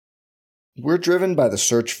We're driven by the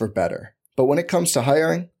search for better. But when it comes to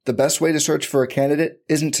hiring, the best way to search for a candidate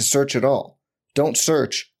isn't to search at all. Don't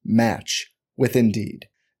search, match with Indeed.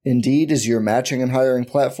 Indeed is your matching and hiring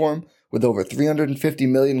platform with over 350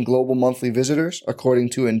 million global monthly visitors,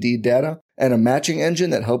 according to Indeed data, and a matching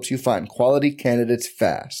engine that helps you find quality candidates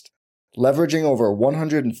fast. Leveraging over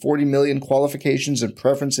 140 million qualifications and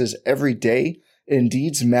preferences every day,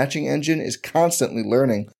 Indeed's matching engine is constantly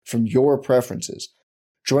learning from your preferences.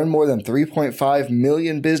 Join more than 3.5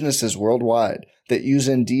 million businesses worldwide that use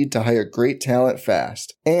Indeed to hire great talent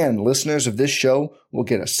fast. And listeners of this show will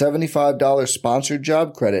get a $75 sponsored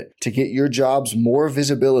job credit to get your jobs more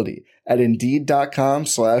visibility at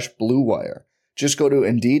Indeed.com/Blue Wire. Just go to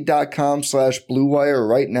Indeed.com/Blue Wire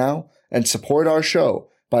right now and support our show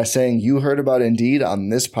by saying you heard about Indeed on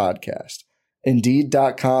this podcast.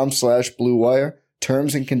 Indeed.com/Blue Wire.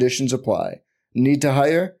 Terms and conditions apply. Need to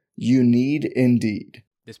hire? You need Indeed.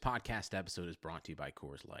 This podcast episode is brought to you by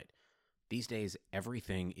Coors Light. These days,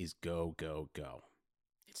 everything is go, go, go.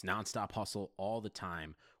 It's nonstop hustle all the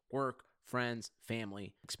time. Work, friends,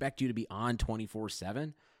 family, expect you to be on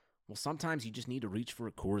 24/7. Well, sometimes you just need to reach for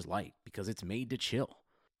a Coors Light because it's made to chill.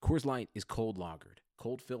 Coors Light is cold lagered,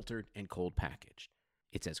 cold filtered, and cold packaged.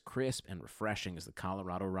 It's as crisp and refreshing as the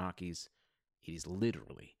Colorado Rockies. It is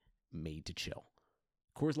literally made to chill.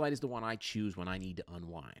 Coors Light is the one I choose when I need to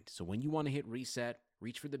unwind. So when you want to hit reset,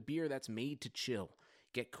 reach for the beer that's made to chill.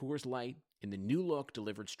 Get Coors Light in the new look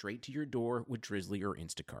delivered straight to your door with Drizzly or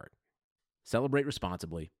Instacart. Celebrate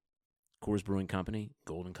responsibly. Coors Brewing Company,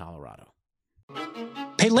 Golden, Colorado.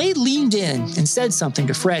 Pele leaned in and said something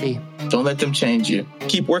to Freddie. Don't let them change you.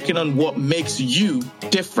 Keep working on what makes you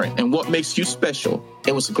different and what makes you special.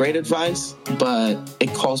 It was great advice, but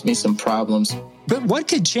it caused me some problems. But what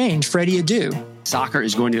could change Freddie Adu? Soccer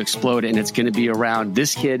is going to explode, and it's going to be around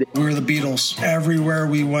this kid. We were the Beatles. Everywhere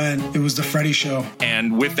we went, it was the Freddie Show.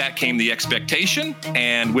 And with that came the expectation,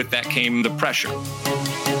 and with that came the pressure.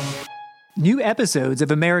 New episodes of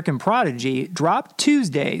American Prodigy drop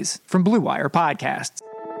Tuesdays from Blue Wire Podcasts.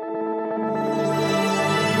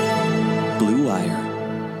 Blue Wire.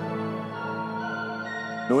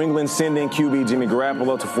 New England sending QB Jimmy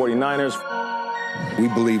Garoppolo to 49ers. We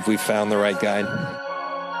believe we found the right guy.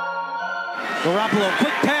 Garoppolo,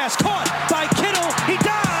 quick pass, caught by Kittle. He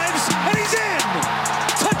dives, and he's in.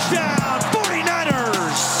 Touchdown,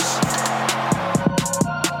 49ers.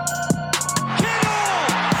 Kittle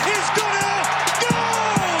is gonna go.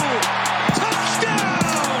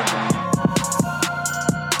 Touchdown.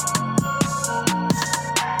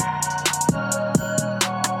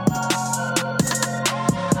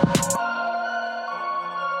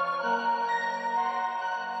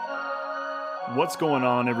 What's going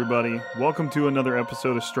on, everybody? Welcome to another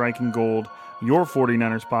episode of Striking Gold, your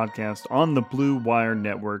 49ers podcast on the Blue Wire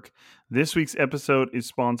Network. This week's episode is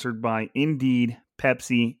sponsored by Indeed,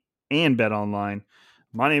 Pepsi, and BetOnline.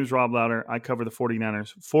 My name is Rob Louder. I cover the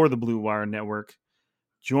 49ers for the Blue Wire Network.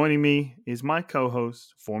 Joining me is my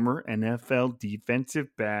co-host, former NFL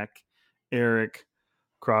defensive back, Eric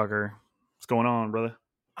Crocker. What's going on, brother?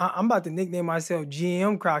 I'm about to nickname myself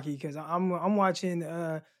GM Crocky because I'm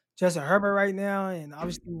watching Justin Herbert right now, and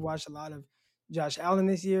obviously we watched a lot of Josh Allen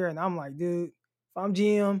this year, and I'm like, dude, if I'm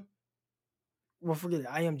GM, well, forget it.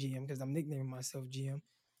 I am GM because I'm nicknaming myself GM.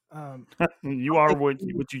 You are what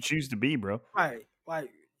you choose to be, bro. Right.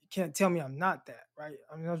 Like, you can't tell me I'm not that, right?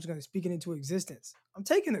 I mean, I'm just going to speak it into existence. I'm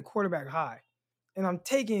taking the quarterback high, and I'm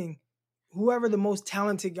taking whoever the most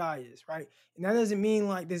talented guy is, right? And that doesn't mean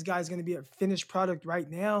like this guy's going to be a finished product right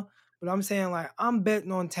now, but I'm saying like I'm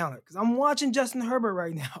betting on talent because I'm watching Justin Herbert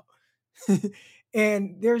right now.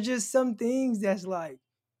 And there's just some things that's like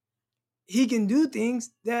he can do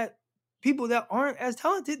things that people that aren't as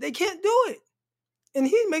talented, they can't do it. And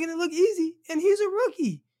he's making it look easy, and he's a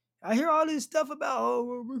rookie. I hear all this stuff about,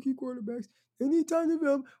 rookie quarterbacks, they need time to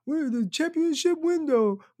develop. We're the championship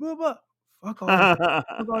window, blah, blah. Fuck all that.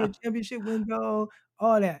 Fuck all the championship window,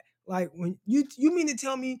 all that. Like, when you mean to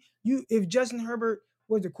tell me if Justin Herbert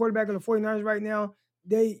was the quarterback of the 49ers right now,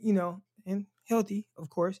 they, and healthy, of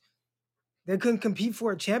course, they couldn't compete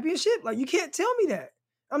for a championship? Like, you can't tell me that.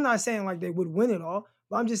 I'm not saying, like, they would win it all,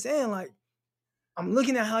 but I'm just saying, like, I'm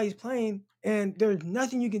looking at how he's playing, and there's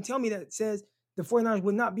nothing you can tell me that says the 49ers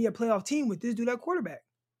would not be a playoff team with this dude at quarterback.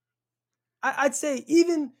 I'd say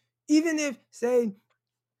even if, say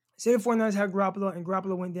the 49ers had Garoppolo and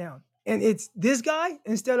Garoppolo went down, and it's this guy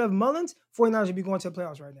instead of Mullins, 49ers would be going to the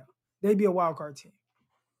playoffs right now. They'd be a wild card team.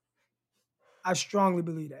 I strongly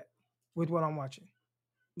believe that with what I'm watching.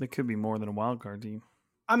 It could be more than a wild card team.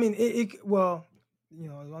 I mean, there's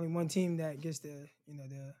only one team that gets the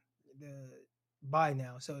bye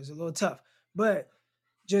now, so it's a little tough. But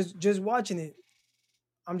just watching it,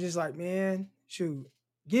 I'm just like, man, shoot,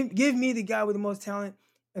 give me the guy with the most talent,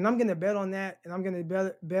 and I'm gonna bet on that, and I'm gonna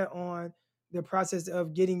bet on the process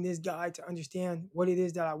of getting this guy to understand what it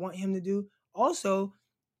is that I want him to do. Also,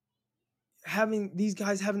 having these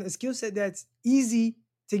guys having a skill set that's easy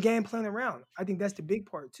to game plan around. I think that's the big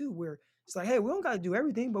part too, where it's like, hey, we don't got to do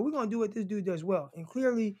everything, but we're gonna do what this dude does well. And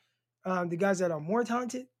clearly, the guys that are more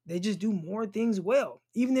talented, they just do more things well,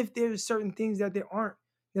 even if there's certain things that they aren't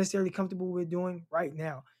necessarily comfortable with doing right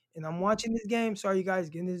now. And I'm watching this game. Sorry, you guys,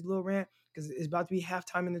 getting this little rant because it's about to be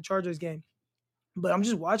halftime in the Chargers game. But I'm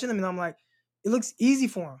just watching them and I'm like, it looks easy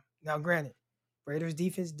for them. Now, granted, Raiders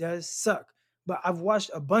defense does suck, but I've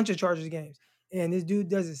watched a bunch of Chargers games and this dude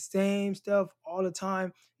does the same stuff all the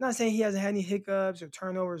time. Not saying he hasn't had any hiccups or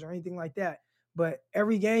turnovers or anything like that, but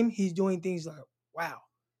every game he's doing things like, wow.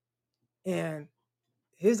 And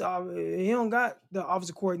he don't got the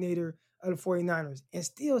offensive coordinator of the 49ers and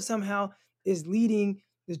still somehow is leading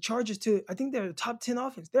the Chargers to, I think they're the top 10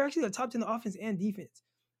 offense. They're actually the top 10 offense and defense.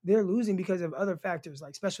 They're losing because of other factors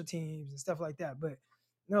like special teams and stuff like that. But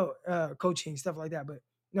no, coaching, stuff like that. But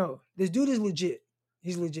no, this dude is legit.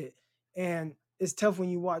 He's legit. And it's tough when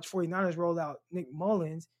you watch 49ers roll out Nick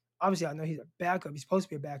Mullins. Obviously, I know he's a backup. He's supposed to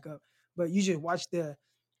be a backup. But you just watch the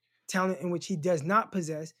talent in which he does not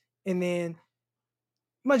possess. And then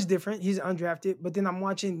much different. He's undrafted. But then I'm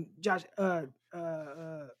watching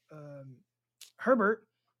Herbert.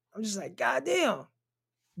 I'm just like, God damn,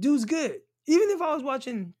 dude's good. Even if I was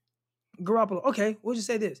watching Garoppolo, okay, we'll just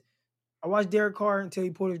say this. I watched Derek Carr until he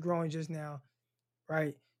pulled his groin just now,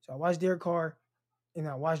 right? So I watched Derek Carr and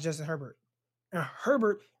I watched Justin Herbert. And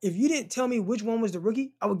Herbert, if you didn't tell me which one was the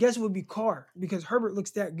rookie, I would guess it would be Carr because Herbert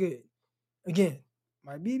looks that good. Again,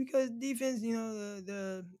 might be because defense,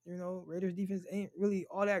 the Raiders defense ain't really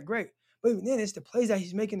all that great. But even then, it's the plays that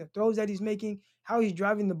he's making, the throws that he's making, how he's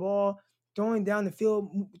driving the ball, throwing down the field,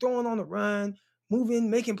 throwing on the run, moving,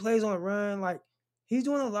 making plays on the run. Like, he's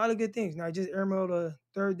doing a lot of good things. Now, I just airmailed a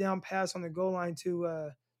third down pass on the goal line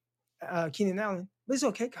to Keenan Allen. But it's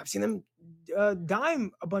okay. I've seen him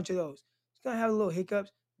dime a bunch of those. He's going to have a little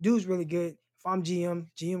hiccups. Dude's really good. If I'm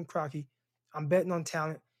GM Crocky, I'm betting on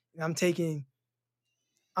talent. And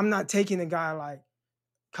I'm not taking a guy like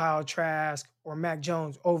Kyle Trask or Mac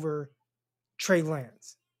Jones over Trey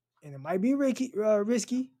Lance. And it might be risky,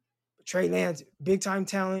 but Trey Lance, big-time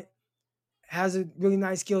talent, has a really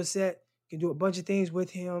nice skill set, can do a bunch of things with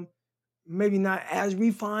him. Maybe not as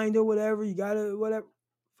refined or whatever. You got to, whatever.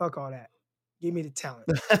 Fuck all that. Give me the talent.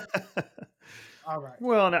 All right.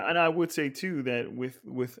 Well, and I would say, too, that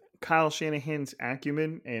with Kyle Shanahan's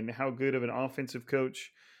acumen and how good of an offensive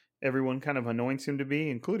coach everyone kind of anoints him to be,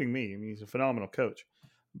 including me. I mean, he's a phenomenal coach.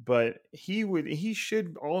 But he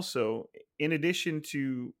should also, in addition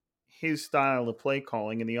to his style of play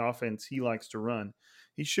calling and the offense he likes to run,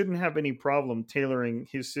 he shouldn't have any problem tailoring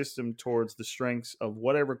his system towards the strengths of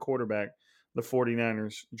whatever quarterback the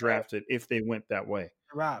 49ers drafted if they went that way.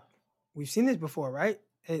 Rob, we've seen this before, right?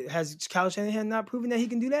 Has Kyle Shanahan not proven that he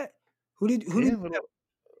can do that? Who did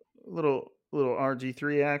little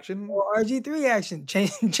RG3 action? RG3 action.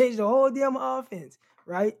 Change the whole damn offense,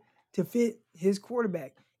 right? To fit his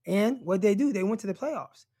quarterback. And what they do, they went to the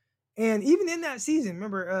playoffs. And even in that season,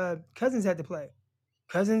 remember, Cousins had to play.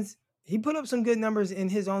 Cousins, he put up some good numbers in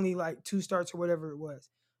his only like 2 starts or whatever it was.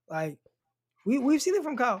 Like, we've seen it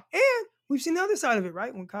from Kyle. And we've seen the other side of it,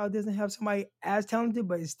 right? When Kyle doesn't have somebody as talented,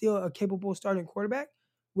 but is still a capable starting quarterback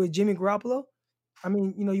with Jimmy Garoppolo. I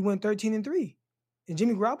mean, you went 13-3. And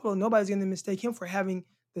Jimmy Garoppolo, nobody's going to mistake him for having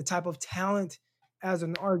the type of talent as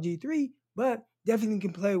an RG3, but definitely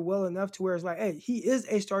can play well enough to where it's like, hey, he is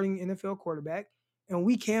a starting NFL quarterback, and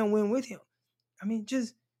we can win with him. I mean,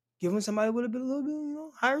 just give him somebody with a little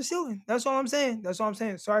bit, higher ceiling. That's all I'm saying.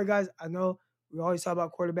 Sorry, guys. I know we always talk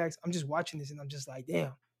about quarterbacks. I'm just watching this, and I'm just like,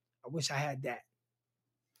 damn, I wish I had that.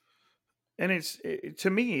 And to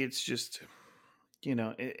me, it's just,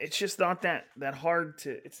 it's just not that hard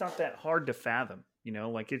it's not that hard to fathom,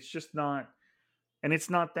 like it's just not, and it's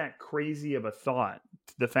not that crazy of a thought.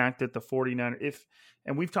 The fact that the 49ers,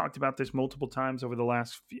 and we've talked about this multiple times over the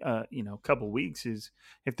last, couple of weeks, is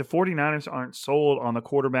if the 49ers aren't sold on the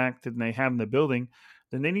quarterback that they have in the building,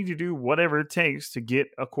 then they need to do whatever it takes to get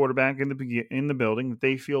a quarterback in the building that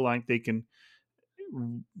they feel like they can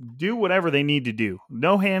do whatever they need to do.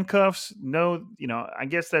 No handcuffs, no, I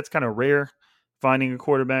guess that's kind of rare, finding a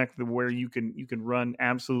quarterback where you can run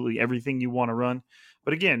absolutely everything you want to run.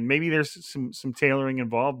 But again, maybe there's some tailoring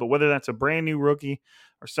involved, but whether that's a brand new rookie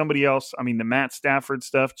or somebody else, I mean, the Matt Stafford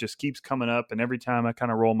stuff just keeps coming up, and every time I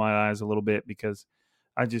kind of roll my eyes a little bit because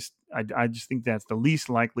I just think that's the least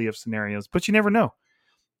likely of scenarios, but you never know.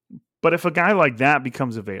 But if a guy like that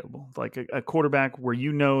becomes available, like a quarterback where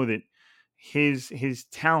you know that his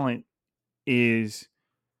talent is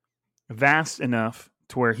vast enough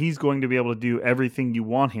to where he's going to be able to do everything you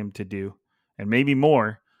want him to do and maybe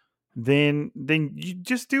more, then you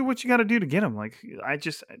just do what you got to do to get him. Like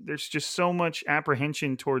there's just so much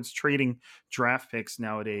apprehension towards trading draft picks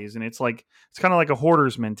nowadays, and it's kind of like a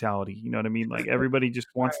hoarder's mentality. You know what I mean? Like everybody just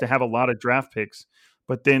wants to have a lot of draft picks,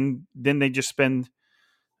 but then they just spend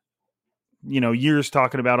years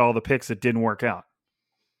talking about all the picks that didn't work out.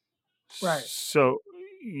 Right. So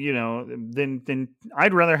then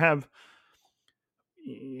I'd rather have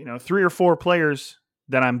 3 or 4 players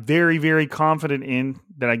that I'm very, very confident in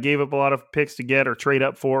that I gave up a lot of picks to get or trade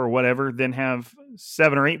up for or whatever, than have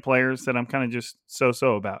 7 or 8 players that I'm kind of just so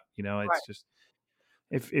about. It's right. Just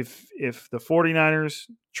if the 49ers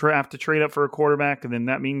have to trade up for a quarterback, and then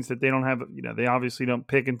that means that they don't have, they obviously don't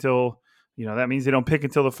pick until, that means they don't pick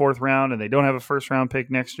until the 4th round, and they don't have a 1st round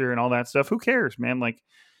pick next year and all that stuff. Who cares, man? Like,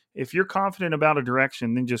 if you're confident about a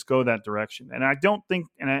direction, then just go that direction. And I don't think,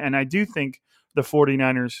 and I do think the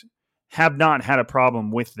 49ers have not had a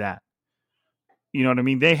problem with that. You know what I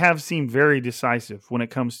mean? They have seemed very decisive when it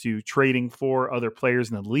comes to trading for other players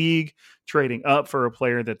in the league, trading up for a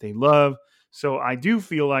player that they love. So I do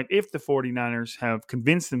feel like if the 49ers have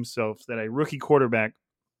convinced themselves that a rookie quarterback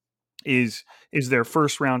is their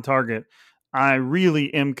 1st round target, I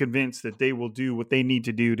really am convinced that they will do what they need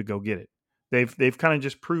to do to go get it. They've kind of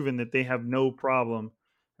just proven that they have no problem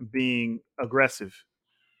being aggressive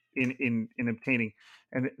in obtaining.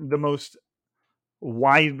 And the most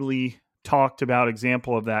widely talked about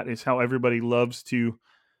example of that is how everybody loves to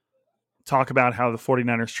talk about how the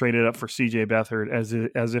 49ers traded up for CJ Beathard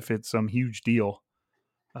as if it's some huge deal.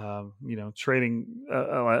 Trading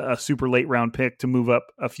a super late round pick to move up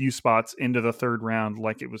a few spots into the 3rd round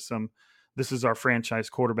like it was this is our franchise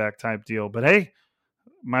quarterback type deal. But hey,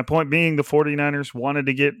 my point being, the 49ers wanted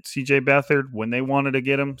to get CJ Beathard when they wanted to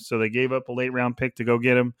get him, so they gave up a late round pick to go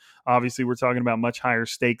get him. Obviously, we're talking about much higher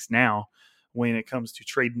stakes now when it comes to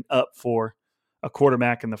trading up for a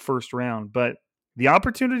quarterback in the 1st round. But the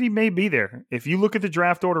opportunity may be there. If you look at the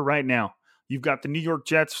draft order right now, you've got the New York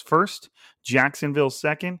Jets 1st, Jacksonville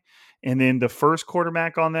 2nd, and then the first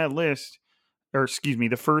quarterback on that list, the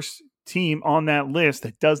 1st team on that list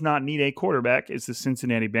that does not need a quarterback is the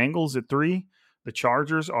Cincinnati Bengals at 3. The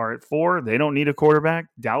Chargers are at 4. They don't need a quarterback.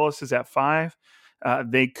 Dallas is at 5.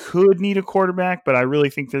 They could need a quarterback, but I really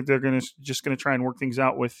think that they're going to try and work things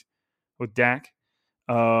out with Dak.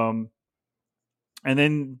 And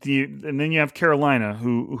then you have Carolina,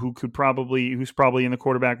 who's probably in the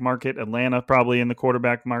quarterback market. Atlanta probably in the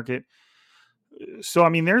quarterback market. So I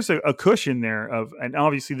mean, there's a cushion there and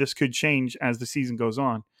obviously this could change as the season goes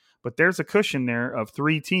on, but there's a cushion there of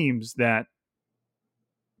 3 teams that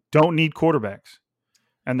don't need quarterbacks.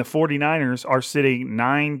 And the 49ers are sitting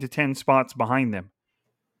 9 to 10 spots behind them.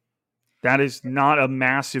 That is not a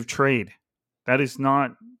massive trade. That is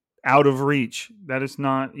not out of reach. That is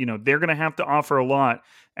not, they're going to have to offer a lot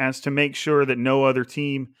as to make sure that no other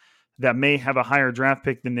team that may have a higher draft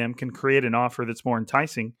pick than them can create an offer that's more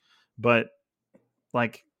enticing. But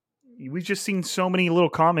we've just seen so many little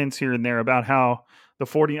comments here and there about how it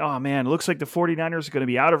looks like the 49ers are going to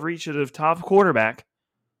be out of reach of the top quarterback.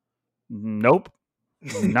 Nope.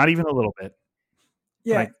 Not even a little bit.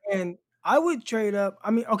 Yeah, and I would trade up.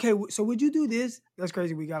 I mean, okay, so would you do this? That's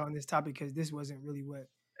crazy we got on this topic because this wasn't really what.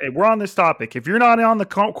 Hey, we're on this topic. If you're not on the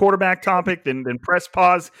quarterback topic, then press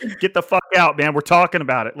pause. Get the fuck out, man. We're talking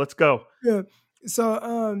about it. Let's go. Yeah.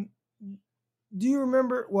 So, do you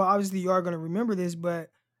remember? Well, obviously you are going to remember this, but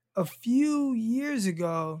a few years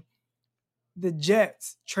ago, the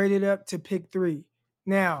Jets traded up to pick 3.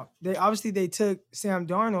 Now, they took Sam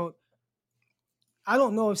Darnold. I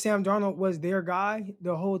don't know if Sam Darnold was their guy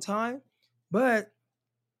the whole time, but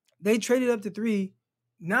they traded up to 3,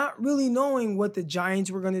 not really knowing what the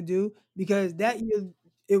Giants were going to do, because that year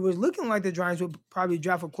it was looking like the Giants would probably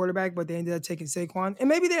draft a quarterback, but they ended up taking Saquon. And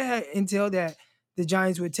maybe they had intel that the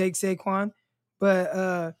Giants would take Saquon,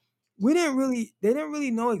 but they didn't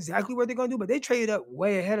really know exactly what they're going to do, but they traded up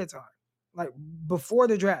way ahead of time, like before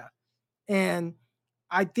the draft. And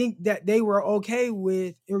I think that they were okay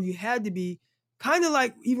with, or you had to be, kind of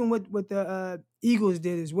like even what the Eagles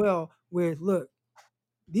did as well, with, look,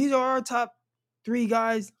 these are our top 3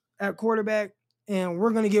 guys at quarterback, and we're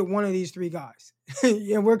going to get one of these 3 guys.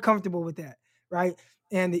 And we're comfortable with that, right?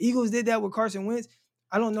 And the Eagles did that with Carson Wentz.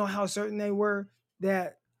 I don't know how certain they were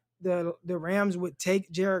that the Rams would take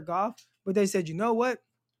Jared Goff, but they said, you know what?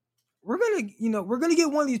 We're going to get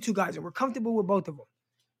one of these 2 guys, and we're comfortable with both of them.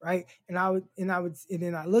 right? And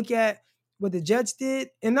then I look at what the Jets did,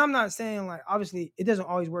 and I'm not saying like obviously it doesn't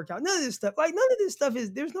always work out. None of this stuff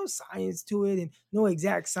there's no science to it and no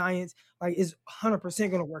exact science like it's 100%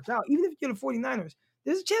 going to work out. Even if you're the 49ers,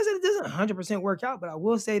 there's a chance that it doesn't 100% work out. But I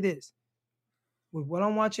will say this: with what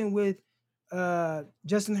I'm watching with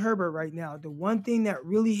Justin Herbert right now, the one thing that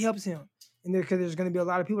really helps him, and because there's going to be a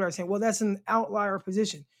lot of people that are saying, well, that's an outlier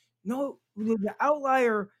position. No, the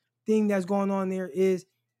outlier thing that's going on there is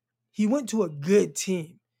he went to a good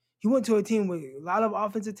team. He went to a team with a lot of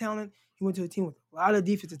offensive talent. He went to a team with a lot of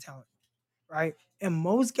defensive talent, right? And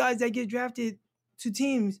most guys that get drafted to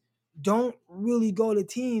teams don't really go to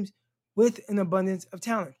teams with an abundance of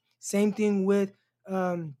talent. Same thing with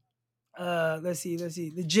let's see,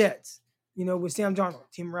 the Jets, with Sam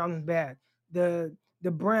Darnold, team around is bad. The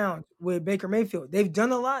Browns with Baker Mayfield, they've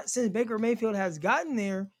done a lot since Baker Mayfield has gotten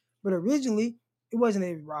there, but originally it wasn't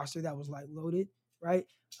a roster that was like loaded, right?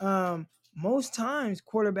 Most times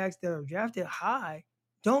quarterbacks that are drafted high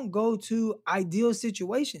don't go to ideal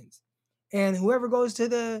situations, and whoever goes to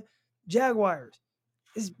the Jaguars,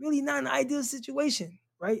 it's really not an ideal situation,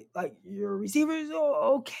 right? Like your receivers are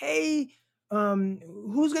okay.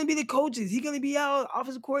 Who's going to be the coaches? He's going to be out,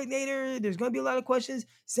 offensive coordinator. There's going to be a lot of questions.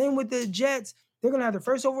 Same with the Jets. They're going to have the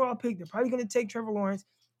first overall pick. They're probably going to take Trevor Lawrence,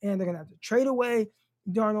 and they're going to have to trade away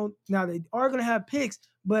Darnold. Now, they are going to have picks,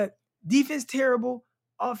 but defense terrible,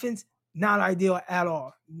 offense not ideal at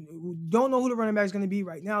all. Don't know who the running back is going to be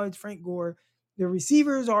right now. It's Frank Gore. The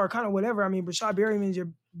receivers are kind of whatever. I mean, Brashad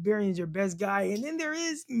Berriman's your best guy. And then there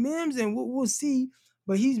is Mims, and we'll see,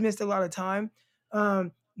 but he's missed a lot of time.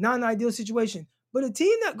 Not an ideal situation. But a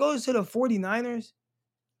team that goes to the 49ers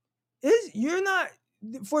you're not,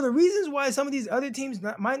 for the reasons why some of these other teams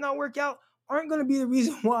might not work out, aren't going to be the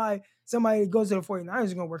reason why somebody goes to the 49ers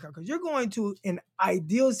is going to work out. Because you're going to an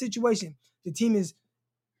ideal situation. The team is,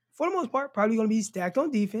 for the most part, probably going to be stacked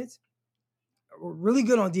on defense, or really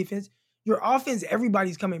good on defense. Your offense,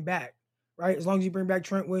 everybody's coming back, right? As long as you bring back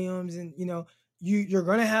Trent Williams and, you're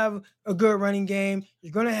going to have a good running game.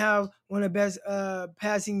 You're going to have one of the best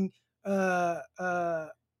passing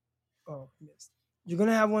missed. You're going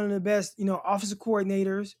to have one of the best, offensive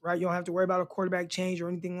coordinators, right? You don't have to worry about a quarterback change or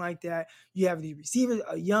anything like that. You have the receivers,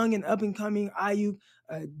 a young and up-and-coming Ayuk,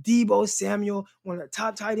 Debo Samuel, one of the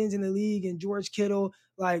top tight ends in the league, and George Kittle.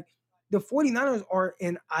 Like, the 49ers are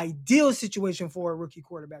an ideal situation for a rookie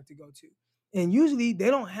quarterback to go to. And usually they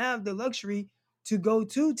don't have the luxury to go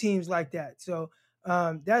to teams like that. So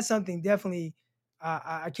that's something definitely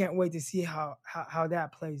I can't wait to see how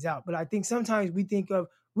that plays out. But I think sometimes we think of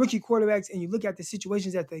rookie quarterbacks and you look at the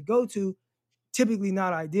situations that they go to, typically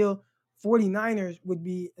not ideal. 49ers would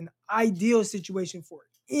be an ideal situation for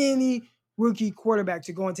any rookie quarterback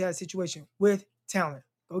to go into that situation with talent.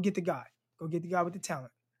 Go get the guy. Go get the guy with the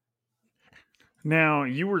talent. Now,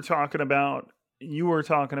 you were talking about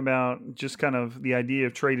just kind of the idea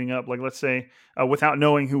of trading up, like let's say without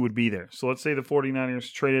knowing who would be there. So let's say the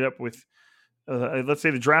 49ers traded up with, let's say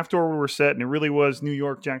the draft order were set and it really was New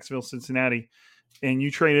York, Jacksonville, Cincinnati, and you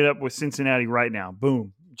traded up with Cincinnati right now.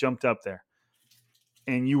 Boom, jumped up there.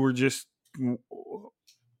 And you were just,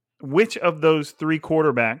 which of those three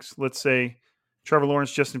quarterbacks, let's say Trevor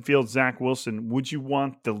Lawrence, Justin Fields, Zach Wilson, would you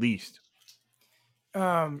want the least?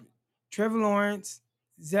 Trevor Lawrence,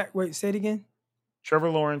 say it again. Trevor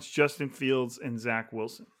Lawrence, Justin Fields, and Zach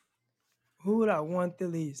Wilson. Who would I want the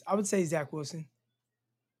least? I would say Zach Wilson.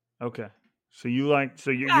 Okay, so you're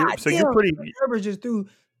pretty. Herbert just threw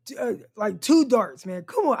like two darts, man.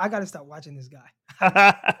 Come on, I got to stop watching this guy.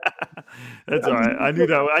 That's all right. I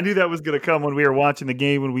knew that was going to come when we were watching the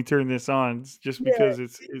game when we turned this on, just because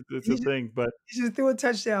it's a thing. But he just threw a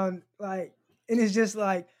touchdown, and it's just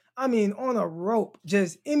on a rope,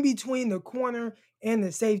 just in between the corner and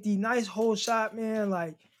the safety. Nice hole shot, man.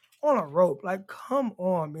 Like on a rope. Like, come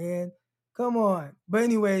on, man. Come on. But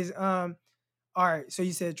anyways, all right. So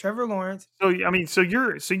you said Trevor Lawrence. So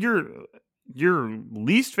your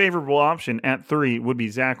least favorable option at 3 would be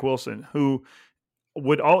Zach Wilson, who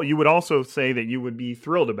you would also say that you would be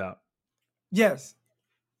thrilled about. Yes.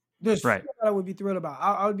 There's right. I would be thrilled about.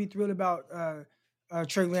 I would be thrilled about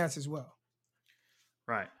Trey Lance as well.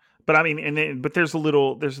 Right. But I mean, but there's a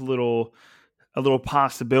little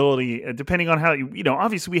possibility depending on how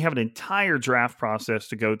obviously we have an entire draft process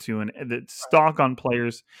to go to, and the stock on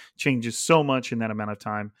players changes so much in that amount of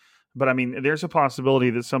time. But I mean, there's a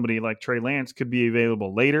possibility that somebody like Trey Lance could be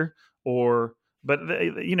available later, but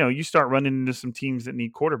you start running into some teams that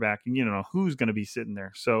need quarterback, and you don't know who's going to be sitting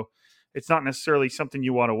there. So it's not necessarily something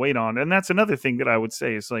you want to wait on. And that's another thing that I would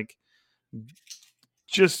say is like,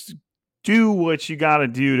 just do what you got to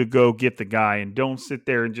do to go get the guy, and don't sit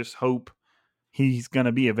there and just hope he's going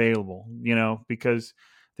to be available, because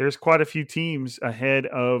there's quite a few teams ahead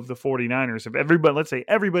of the 49ers. If everybody, let's say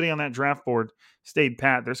everybody on that draft board stayed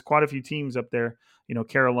pat, there's quite a few teams up there,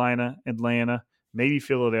 Carolina, Atlanta, maybe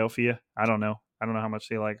Philadelphia. I don't know how much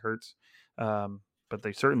they like Hurts, but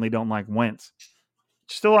they certainly don't like Wentz.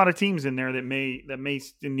 Still a lot of teams in there that may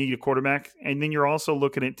need a quarterback. And then you're also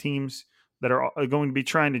looking at teams that are going to be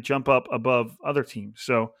trying to jump up above other teams.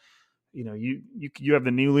 So, you have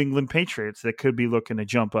the New England Patriots that could be looking to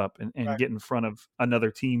jump up and Right. get in front of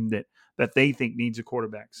another team that they think needs a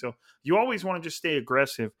quarterback. So you always want to just stay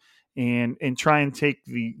aggressive and try and take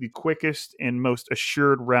the quickest and most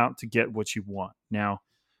assured route to get what you want. Now,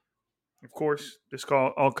 of course, this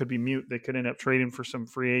all could be mute. They could end up trading for some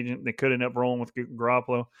free agent. They could end up rolling with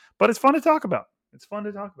Garoppolo. But it's fun to talk about.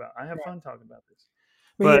 I have fun talking about this.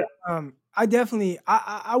 But yeah, I definitely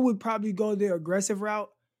I would probably go the aggressive route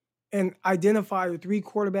and identify the 3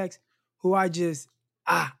 quarterbacks who I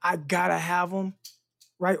gotta have them,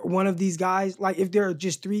 right? One of these guys, like if there are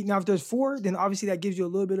just 3, now if there's 4, then obviously that gives you a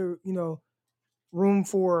little bit of, room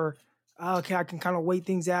for, okay, I can kind of wait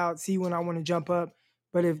things out, see when I want to jump up.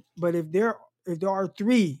 But if there are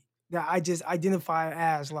 3 that I just identify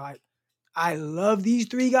as like, I love these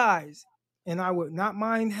 3 guys and I would not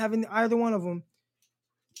mind having either one of them,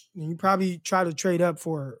 then you probably try to trade up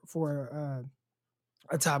for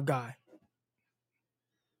a top guy.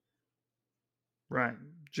 Right.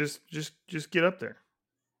 Just get up there.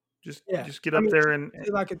 Just get I up mean, there and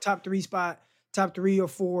like a top 3 spot, top 3 or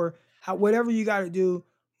 4, whatever you got to do,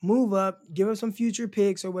 move up, give us some future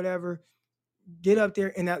picks or whatever, get up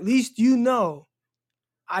there, and at least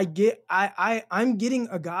I'm getting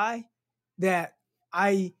a guy that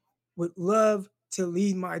I would love to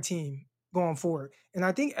lead my team going forward. And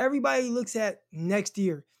I think everybody looks at next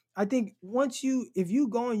year. I think if you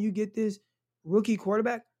go and you get this rookie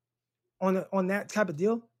quarterback on that type of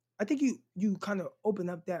deal, I think you kind of open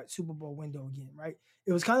up that Super Bowl window again, right?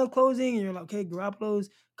 It was kind of closing, and you're like, okay, Garoppolo's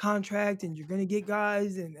contract, and you're gonna get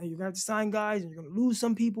guys, and you're gonna have to sign guys, and you're gonna lose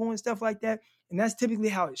some people and stuff like that. And that's typically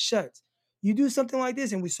how it shuts. You do something like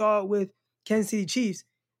this, and we saw it with Kansas City Chiefs.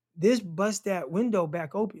 This busts that window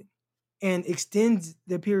back open and extends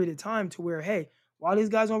the period of time to where, hey, while these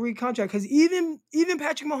guys on re-contract, because even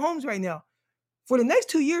Patrick Mahomes right now, for the next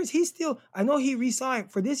 2 years, I know he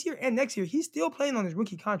re-signed for this year and next year, he's still playing on his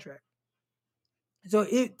rookie contract. So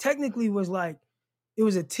it technically was like, it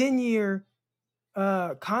was a 10-year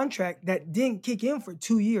contract that didn't kick in for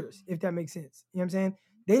 2 years, if that makes sense. You know what I'm saying?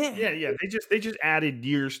 They didn't. Yeah. They just added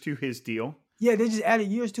years to his deal. Yeah, they just added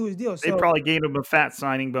years to his deal. They probably gave him a fat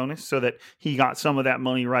signing bonus so that he got some of that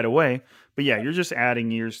money right away. But yeah, you're just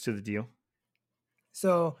adding years to the deal.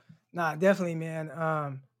 So, definitely, man.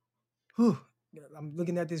 I'm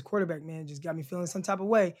looking at this quarterback, man, just got me feeling some type of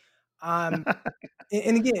way. And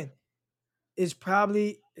again, it's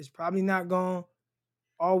probably not going to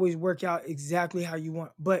always work out exactly how you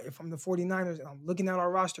want. But if I'm the 49ers and I'm looking at our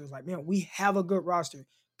roster, it's like, man, we have a good roster.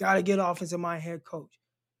 Got to get offensive mind head coach.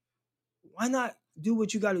 Why not do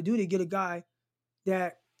what you got to do to get a guy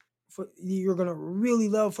that you're going to really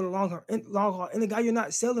love for the long haul, and a guy you're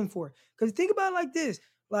not selling for? Because think about it like this.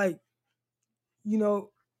 Like,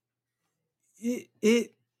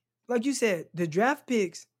 it like you said, the draft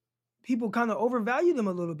picks, people kind of overvalue them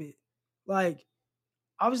a little bit. Like,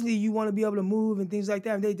 obviously you want to be able to move and things like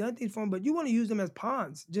that, and they've done things for them, but you want to use them as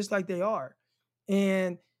pawns, just like they are.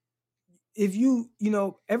 And if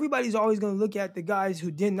everybody's always going to look at the guys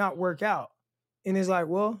who did not work out, and it's like,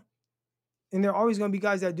 well, and there are always going to be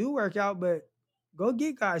guys that do work out, but go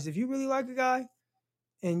get guys. If you really like a guy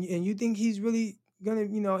and you think he's really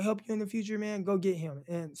going to, help you in the future, man, go get him.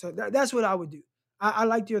 And so that's what I would do. I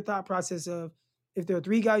liked your thought process of, if there are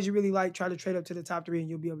 3 guys you really like, try to trade up to the top 3 and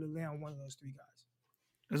you'll be able to land one of those 3 guys.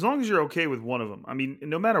 As long as you're okay with one of them. I mean,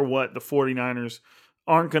 no matter what, the 49ers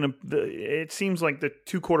aren't going to – it seems like the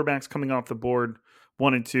 2 quarterbacks coming off the board,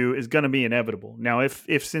 1 and 2, is going to be inevitable. Now, if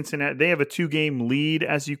Cincinnati – they have a 2-game lead,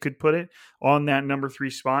 as you could put it, on that number 3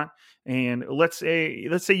 spot. And let's say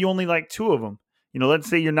you only like 2 of them. Let's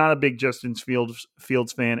say you're not a big Justin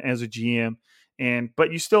Fields fan as a GM,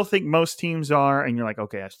 but you still think most teams are, and you're like,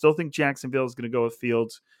 okay, I still think Jacksonville is going to go with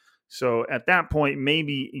Fields. So at that point,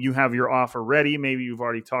 maybe you have your offer ready. Maybe you've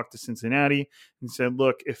already talked to Cincinnati and said,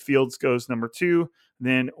 look, if Fields goes number 2,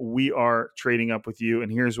 then we are trading up with you,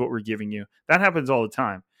 and here's what we're giving you. That happens all the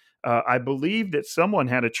time. I believe that someone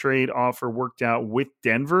had a trade offer worked out with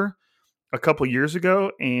Denver a couple years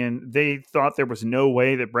ago, and they thought there was no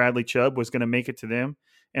way that Bradley Chubb was going to make it to them.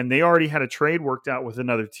 And they already had a trade worked out with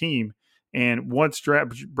another team. And once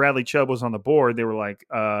Bradley Chubb was on the board, they were like,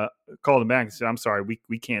 called him back and said, I'm sorry,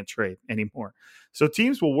 we can't trade anymore. So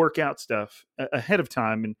teams will work out stuff ahead of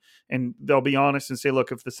time, and they'll be honest and say,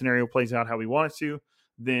 look, if the scenario plays out how we want it to,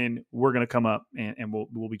 then we're going to come up and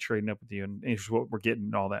we'll be trading up with you, and here's what we're getting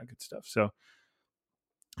and all that good stuff. So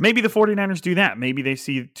maybe the 49ers do that. Maybe they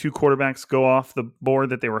see 2 quarterbacks go off the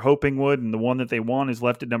board that they were hoping would, and the one that they want is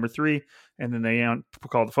left at number 3, and then they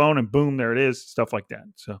call the phone and boom, there it is, stuff like that.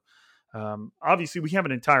 So obviously we have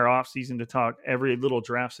an entire offseason to talk every little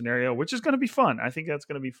draft scenario, which is going to be fun. I think that's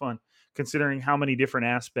going to be fun considering how many different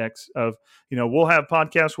aspects of, we'll have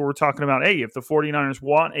podcasts where we're talking about, hey, if the 49ers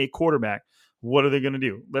want a quarterback, what are they going to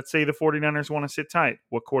do? Let's say the 49ers want to sit tight.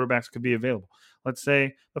 What quarterbacks could be available? Let's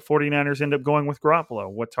say the 49ers end up going with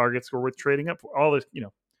Garoppolo. What targets are worth trading up for? All this,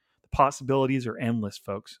 the possibilities are endless,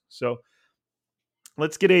 folks. So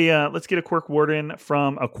let's get a quick word in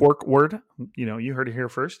from a quirk word. You heard it here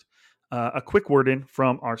first. A quick word in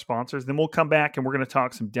from our sponsors. Then we'll come back and we're going to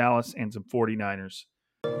talk some Dallas and some 49ers.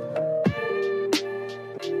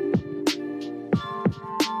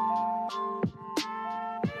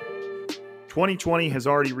 "2020 has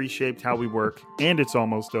already reshaped how we work, and it's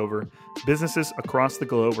almost over. Businesses across the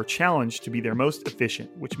globe are challenged to be their most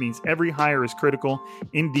efficient, which means every hire is critical.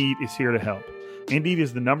 Indeed is here to help. Indeed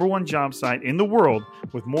is the #1 job site in the world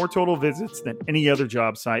with more total visits than any other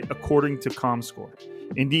job site, according to ComScore.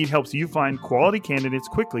 Indeed helps you find quality candidates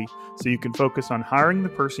quickly so you can focus on hiring the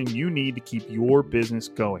person you need to keep your business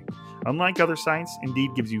going. Unlike other sites,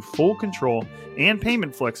 Indeed gives you full control and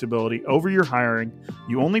payment flexibility over your hiring.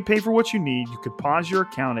 You only pay for what you need. You could pause your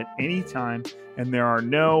account at any time, and there are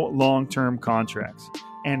no long-term contracts.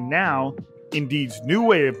 And now, Indeed's new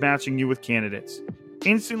way of matching you with candidates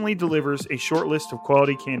instantly delivers a short list of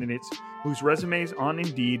quality candidates whose resumes on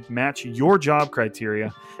Indeed match your job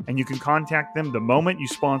criteria, and you can contact them the moment you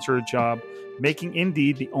sponsor a job, making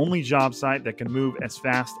Indeed the only job site that can move as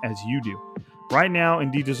fast as you do. Right now,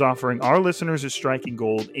 Indeed is offering our listeners at Striking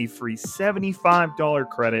Gold a free $75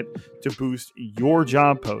 credit to boost your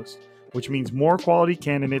job post, which means more quality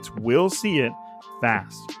candidates will see it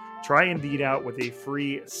fast. Try Indeed out with a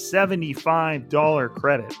free $75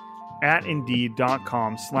 credit at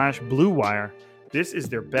Indeed.com/BlueWire. This is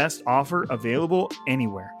their best offer available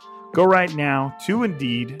anywhere. Go right now to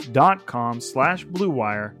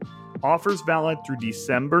Indeed.com/BlueWire. Offers valid through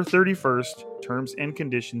December 31st. Terms and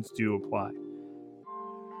conditions do apply.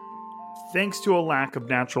 Thanks to a lack of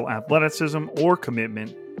natural athleticism or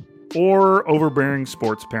commitment, or overbearing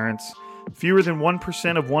sports parents, fewer than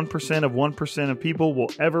 1% of 1% of 1% of people will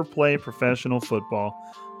ever play professional football.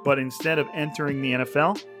 But instead of entering the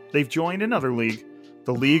NFL, they've joined another league,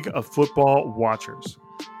 the League of Football Watchers.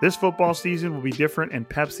 This football season will be different, and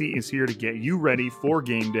Pepsi is here to get you ready for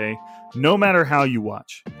game day, no matter how you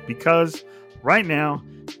watch. Because right now,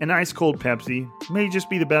 an ice-cold Pepsi may just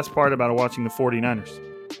be the best part about watching the 49ers.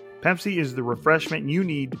 Pepsi is the refreshment you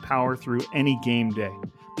need to power through any game day.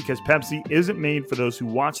 Because Pepsi isn't made for those who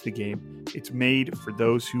watch the game, it's made for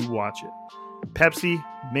those who watch it. Pepsi,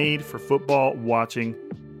 made for football watching.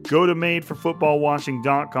 Go to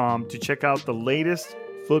madeforfootballwatching.com to check out the latest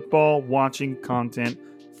football watching content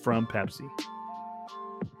from Pepsi.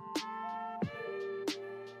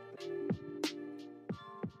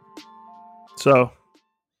 So,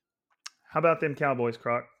 how about them Cowboys,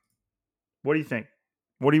 Croc? What do you think?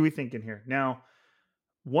 What are we thinking here? Now,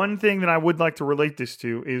 one thing that I would like to relate this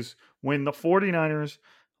to is when the 49ers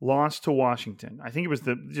lost to Washington. I think it was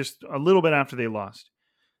just a little bit after they lost.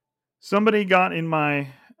 Somebody got in my,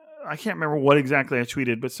 I can't remember what exactly I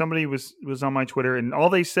tweeted, but somebody was on my Twitter, and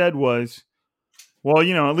all they said was, well,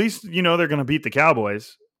 at least, they're going to beat the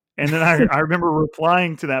Cowboys. And then I remember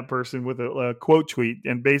replying to that person with a quote tweet,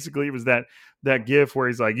 and basically it was that gif where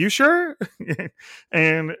he's like, you sure?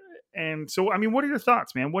 and so, I mean, what are your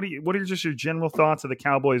thoughts, man? What are just your general thoughts of the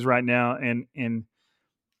Cowboys right now? And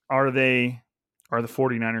are the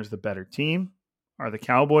 49ers the better team? Are the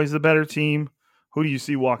Cowboys the better team? Who do you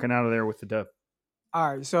see walking out of there with the dub?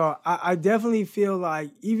 All right, so I definitely feel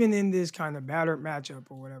like even in this kind of battered matchup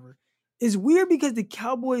or whatever, it's weird because the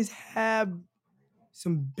Cowboys have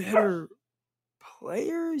some better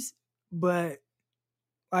players, but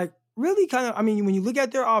like really kind of, I mean, when you look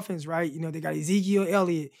at their offense, right, they got Ezekiel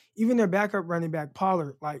Elliott, even their backup running back,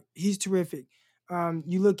 Pollard, like he's terrific.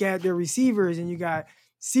 You look at their receivers and you got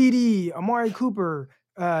CD, Amari Cooper,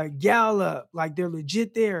 Gallup, like they're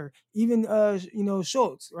legit there. Even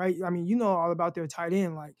Schultz, right? I mean, all about their tight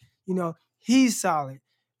end, like he's solid.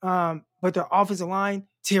 But their offensive line,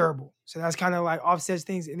 terrible. So that's kind of like offsets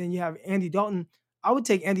things. And then you have Andy Dalton. I would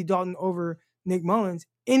take Andy Dalton over Nick Mullins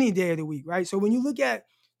any day of the week, right? So when you look at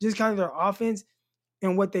just kind of their offense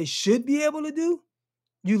and what they should be able to do,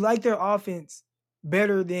 you like their offense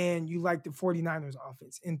better than you like the 49ers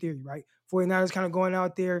offense in theory, right? 49ers kind of going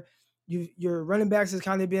out there. Your running backs has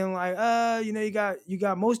kind of been like, you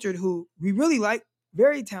got Mostert, who we really like,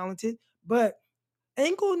 very talented, but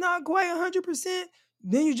ankle not quite 100%.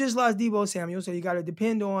 Then you just lost Deebo Samuel, so you got to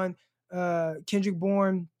depend on Kendrick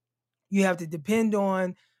Bourne. You have to depend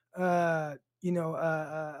on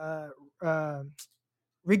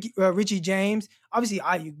Richie James, obviously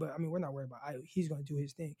Ayuk, but I mean, we're not worried about Ayuk. He's going to do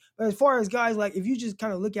his thing. But as far as guys, like if you just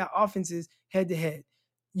kind of look at offenses head to head,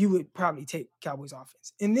 you would probably take Cowboys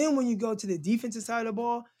offense. And then when you go to the defensive side of the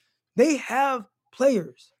ball, they have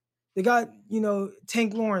players. They got,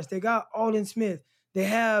 Tank Lawrence. They got Alden Smith. They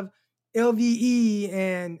have LVE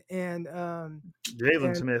and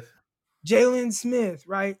Jalen Smith,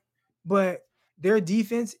 right? But their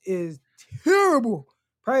defense is terrible.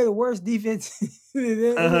 Probably the worst defense.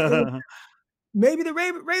 Maybe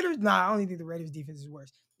the Raiders. Nah, I don't even think the Raiders' defense is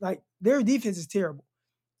worse. Like their defense is terrible,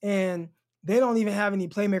 and they don't even have any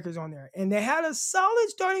playmakers on there. And they had a solid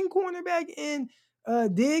starting cornerback in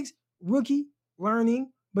Diggs, rookie,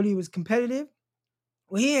 learning, but he was competitive.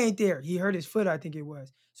 Well, he ain't there. He hurt his foot, I think it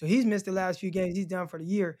was. So he's missed the last few games. He's down for the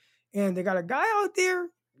year. And they got a guy out there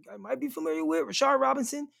I might be familiar with, Rashard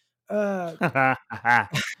Robinson. I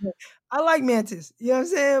like Mantis, you know what I'm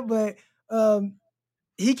saying? But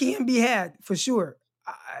he can be had for sure.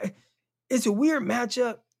 It's a weird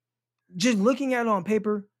matchup. Just looking at it on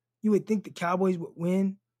paper, you would think the Cowboys would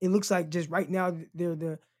win. It looks like just right now they're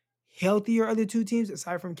the healthier of the two teams,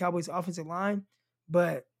 aside from Cowboys' offensive line.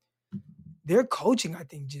 But their coaching, I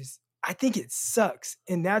think it sucks.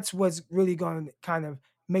 And that's what's really going to kind of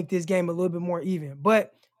make this game a little bit more even.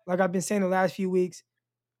 But like I've been saying the last few weeks,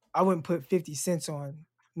 I wouldn't put 50 cents on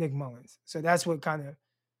Nick Mullins. So that's what kind of,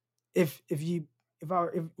 if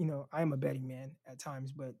I am a betting man at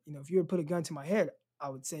times, but if you were to put a gun to my head, I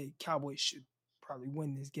would say Cowboys should probably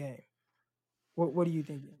win this game. What do you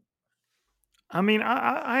think? I mean,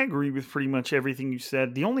 I agree with pretty much everything you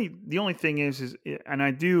said. The only thing is, and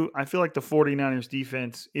I feel like the 49ers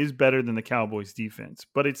defense is better than the Cowboys defense,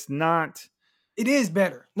 but it's not. It is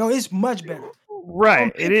better. No, it's much better.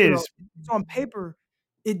 Right. It is. On paper,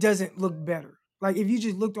 it doesn't look better. Like if you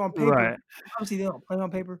just looked on paper, right. Obviously they don't play on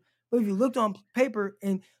paper, but if you looked on paper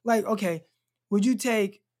and like, okay, would you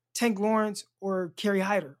take Tank Lawrence or Kerry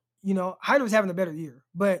Hyder? Hyder's having a better year,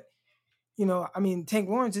 but I mean, Tank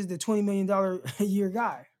Lawrence is the $20 million a year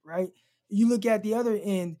guy, right? You look at the other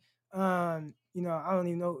end, I don't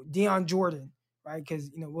even know, Deion Jordan, right? Because,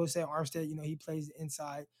 we'll say Armstead, he plays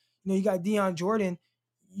inside. You got Deion Jordan.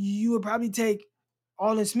 You would probably take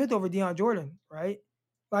Alden Smith over Deion Jordan, right?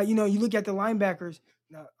 Like, you look at the linebackers.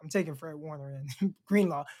 No, I'm taking Fred Warner and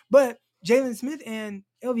Greenlaw. But Jalen Smith and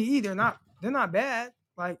LVE, they're not bad.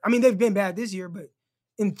 Like, I mean, they've been bad this year, but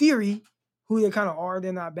in theory, who they kind of are,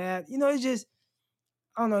 they're not bad. It's just,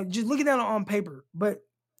 I don't know, just looking at it on paper. But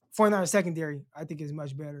 49ers secondary, I think, is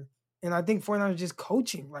much better. And I think 49ers just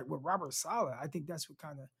coaching, like with Robert Saleh, I think that's what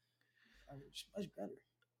kind of much better.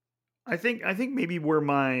 I think maybe where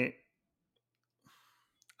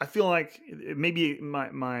I feel like maybe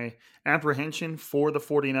my apprehension for the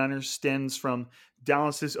 49ers stems from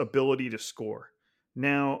Dallas's ability to score.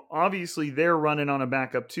 Now, obviously, they're running on a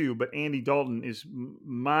backup too, but Andy Dalton is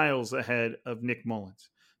miles ahead of Nick Mullins.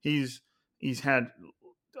 He's had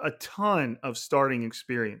a ton of starting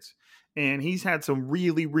experience, and he's had some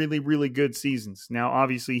really, really, really good seasons. Now,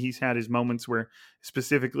 obviously, he's had his moments where,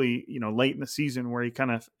 specifically, late in the season, where he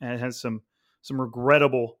kind of has some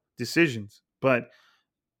regrettable decisions. But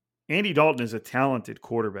Andy Dalton is a talented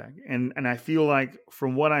quarterback, and I feel like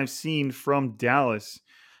from what I've seen from Dallas,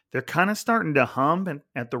 they're kind of starting to hum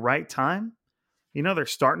at the right time. They're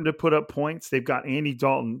starting to put up points. They've got Andy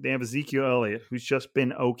Dalton. They have Ezekiel Elliott, who's just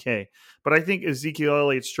been okay. But I think Ezekiel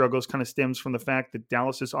Elliott's struggles kind of stems from the fact that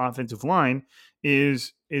Dallas's offensive line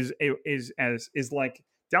is like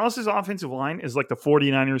Dallas's offensive line is like the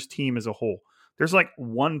 49ers team as a whole. There's like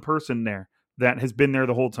one person there that has been there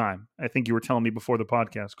the whole time. I think you were telling me before the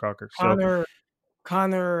podcast, Crocker. Connor,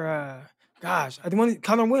 Connor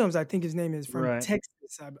Williams, I think his name is, from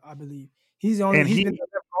Texas, I believe. He's been the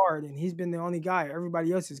left guard, and he's been the only guy.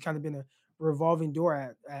 Everybody else has kind of been a revolving door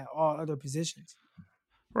at all other positions.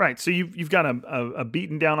 Right. So you've got a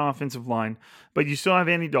beaten down offensive line, but you still have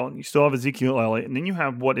Andy Dalton, you still have Ezekiel Elliott, and then you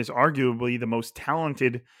have what is arguably the most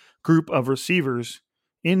talented group of receivers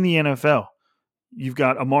in the NFL. You've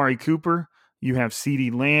got Amari Cooper, you have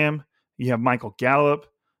CeeDee Lamb, you have Michael Gallup.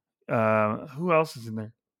 Who else is in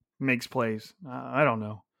there? Makes plays. I don't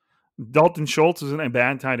know. Dalton Schultz isn't a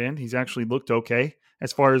bad tight end. He's actually looked okay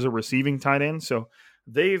as far as a receiving tight end. So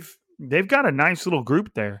they've got a nice little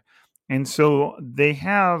group there. And so they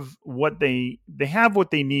have what they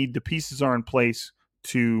need. The pieces are in place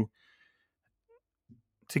to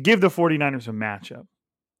give the 49ers a matchup.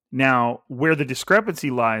 Now, where the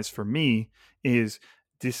discrepancy lies for me is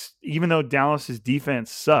this: even though Dallas's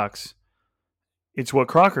defense sucks, it's what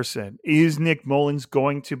Crocker said. Is Nick Mullins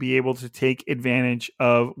going to be able to take advantage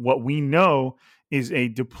of what we know is a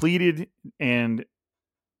depleted and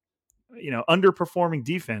underperforming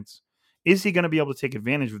defense? Is he going to be able to take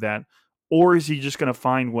advantage of that, or is he just going to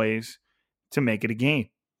find ways to make it a game?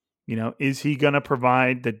 Is he going to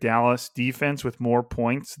provide the Dallas defense with more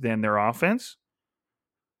points than their offense?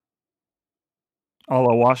 A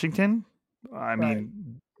la Washington? I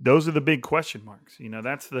mean, those are the big question marks.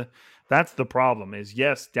 That's the problem is,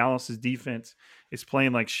 yes, Dallas's defense is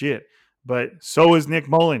playing like shit, but so is Nick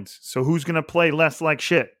Mullins. So who's going to play less like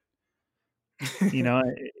shit? That's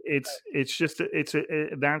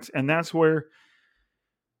where,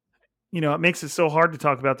 it makes it so hard to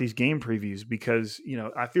talk about these game previews because,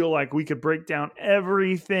 I feel like we could break down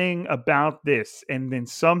everything about this. And then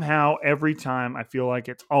somehow every time I feel like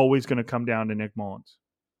it's always going to come down to Nick Mullins.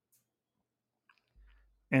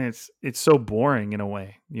 And it's so boring in a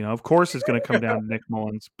way. Of course it's going to come down to Nick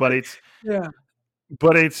Mullins, but it's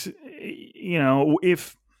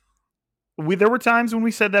if there were times when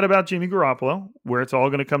we said that about Jimmy Garoppolo, where it's all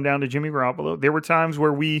going to come down to Jimmy Garoppolo. There were times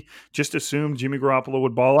where we just assumed Jimmy Garoppolo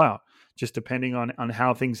would ball out, just depending on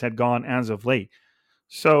how things had gone as of late.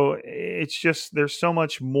 So it's just there's so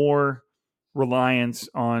much more reliance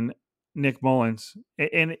on Nick Mullins.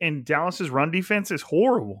 And Dallas's run defense is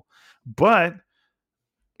horrible. But,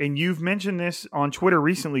 and you've mentioned this on Twitter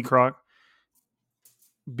recently, Croc,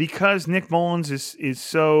 because Nick Mullins is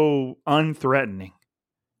so unthreatening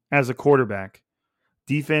as a quarterback,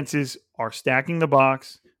 defenses are stacking the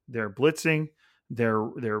box, they're blitzing,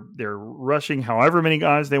 they're rushing however many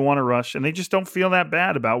guys they want to rush, and they just don't feel that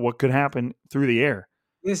bad about what could happen through the air.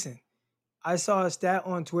 Listen, I saw a stat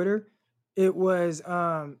on Twitter. It was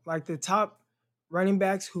like the top running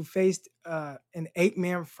backs who faced an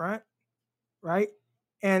 8-man front, right?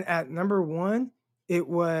 And at number 1, it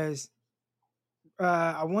was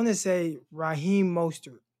I want to say Raheem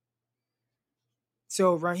Mostert.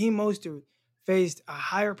 So Raheem Mostert faced a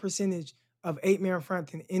higher percentage of 8-man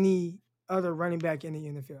front than any other running back in the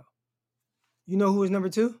NFL. You know who was number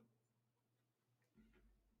 2?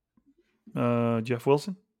 Jeff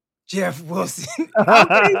Wilson. Jeff Wilson.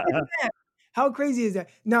 How crazy is that?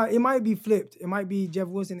 Now, it might be flipped. It might be Jeff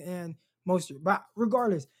Wilson and Mostert. But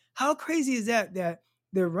regardless, how crazy is that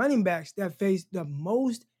the running backs that face the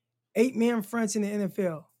most 8-man fronts in the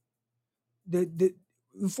NFL, the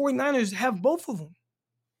 49ers have both of them.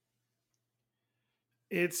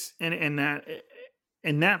 It's and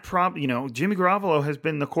that problem, Jimmy Garoppolo has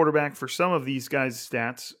been the quarterback for some of these guys'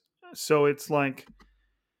 stats. So it's like,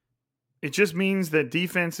 it just means that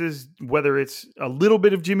defenses, whether it's a little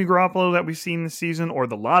bit of Jimmy Garoppolo that we've seen this season or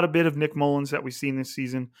the lot of bit of Nick Mullins that we've seen this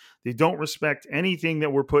season, they don't respect anything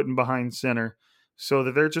that we're putting behind center, so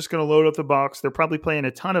that they're just going to load up the box. They're probably playing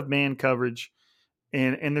a ton of man coverage.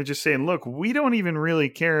 And they're just saying, look, we don't even really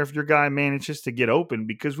care if your guy manages to get open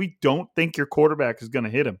because we don't think your quarterback is going to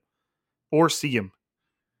hit him or see him.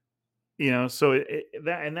 So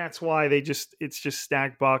that's why it's just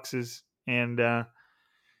stacked boxes and not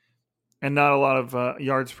a lot of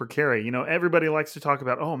yards per carry. Everybody likes to talk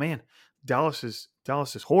about, oh man, Dallas is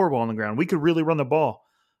horrible on the ground. We could really run the ball.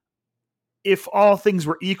 If all things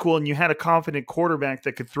were equal and you had a confident quarterback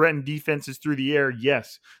that could threaten defenses through the air,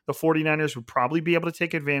 yes, the 49ers would probably be able to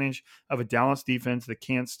take advantage of a Dallas defense that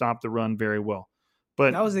can't stop the run very well.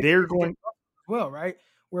 But they're going well, right?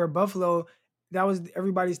 Where Buffalo, that was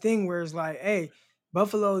everybody's thing, where it's like, hey,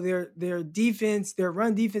 Buffalo, their defense, their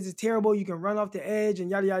run defense is terrible. You can run off the edge and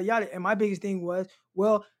yada, yada, yada. And my biggest thing was,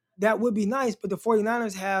 well, that would be nice, but the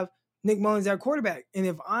 49ers have Nick Mullins at quarterback. And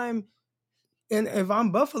if I'm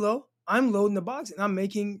Buffalo, I'm loading the box and I'm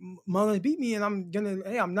making Mullins beat me, and I'm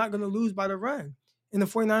not gonna lose by the run. And the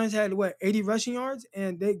 49ers had 80 rushing yards,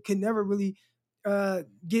 and they could never really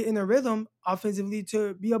get in a rhythm offensively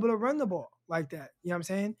to be able to run the ball like that. You know what I'm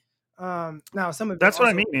saying? Now some of that's what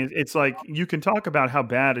I mean. It's like you can talk about how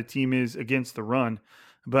bad a team is against the run,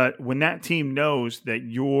 but when that team knows that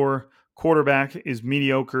your quarterback is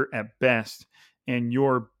mediocre at best, and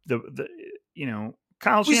you're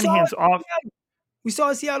Kyle Shanahan's off. We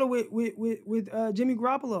saw Seattle with Jimmy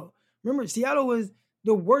Garoppolo. Remember, Seattle was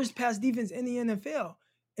the worst pass defense in the NFL.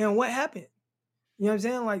 And what happened? You know what I'm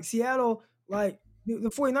saying? Like Seattle, like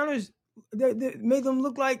the 49ers made them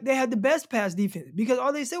look like they had the best pass defense, because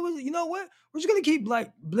all they said was, you know what, we're just gonna keep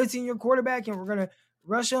like blitzing your quarterback and we're gonna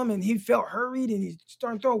rush him, and he felt hurried and he's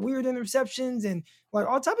starting to throw weird interceptions and like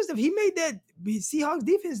all type of stuff. He made that Seahawks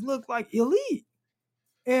defense look like elite,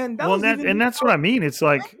 and that was even that's what I mean. It's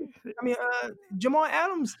like, I mean, Jamal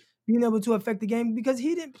Adams being able to affect the game because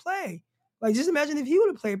he didn't play. Like, just imagine if he would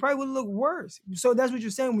have played, it probably would have looked worse. So that's what you're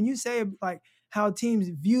saying when you say like how teams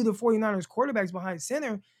view the 49ers quarterbacks behind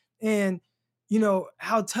center, and you know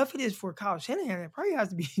how tough it is for Kyle Shanahan. It probably has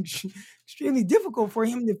to be extremely difficult for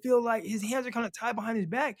him to feel like his hands are kind of tied behind his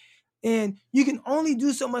back, and you can only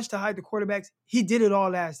do so much to hide the quarterbacks. He did it all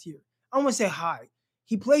last year. I don't want to say hide.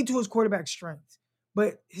 He played to his quarterback strengths,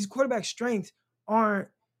 but his quarterback strengths aren't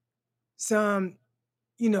some,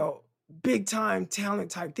 you know, big time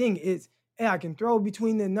talent type thing. It's, hey, I can throw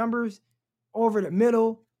between the numbers over the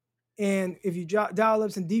middle, and if you dial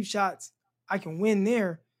up some deep shots, I can win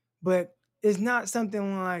there. But it's not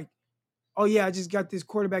something like, oh yeah, I just got this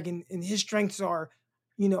quarterback and his strengths are,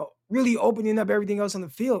 you know, really opening up everything else on the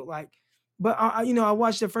field. Like, but I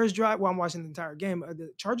watched the first drive. Well, I'm watching the entire game,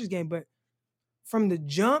 the Chargers game, but from the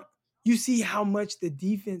jump, you see how much the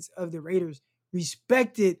defense of the Raiders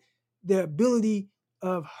respected the ability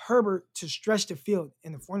of Herbert to stretch the field,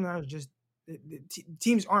 and the 49ers just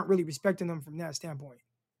teams aren't really respecting them from that standpoint.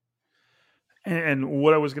 And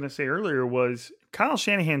what I was going to say earlier was Kyle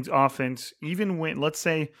Shanahan's offense, even when, let's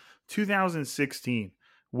say, 2016,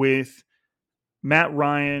 with Matt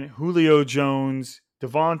Ryan, Julio Jones,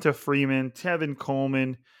 Devonta Freeman, Tevin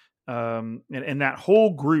Coleman, and that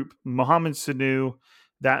whole group, Mohamed Sanu,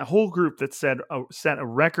 that whole group that set a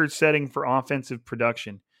record-setting for offensive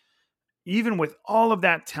production. Even with all of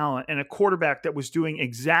that talent and a quarterback that was doing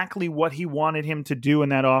exactly what he wanted him to do in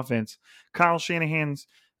that offense, Kyle Shanahan's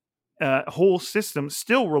whole system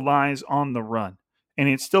still relies on the run, and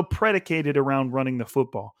it's still predicated around running the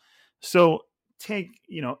football. So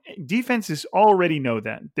defenses already know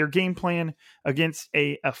that their game plan against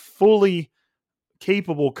a fully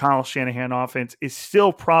capable Kyle Shanahan offense is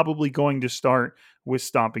still probably going to start with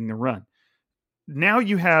stopping the run. Now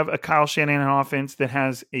you have a Kyle Shanahan offense that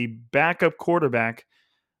has a backup quarterback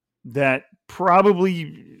that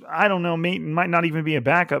probably, I don't know, might not even be a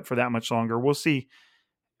backup for that much longer. We'll see.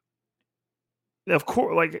 Of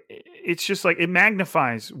course, like, it's just like it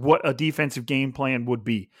magnifies what a defensive game plan would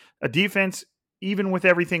be. A defense, even with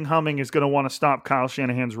everything humming, is going to want to stop Kyle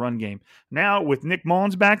Shanahan's run game. Now, with Nick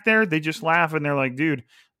Mullins back there, they just laugh and they're like, dude,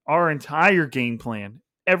 our entire game plan,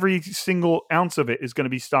 every single ounce of it is going to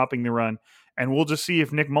be stopping the run. And we'll just see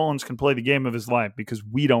if Nick Mullins can play the game of his life, because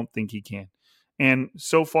we don't think he can. And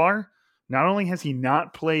so far, not only has he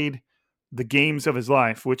not played the games of his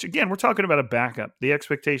life, which, again, we're talking about a backup. The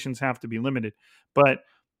expectations have to be limited. But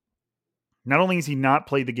not only has he not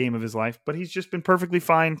played the game of his life, but he's just been perfectly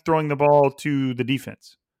fine throwing the ball to the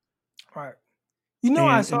defense. Right. You know,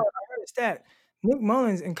 I heard a stat. Nick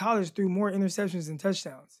Mullins in college threw more interceptions than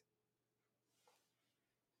touchdowns.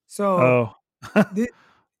 So,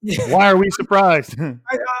 why are we surprised?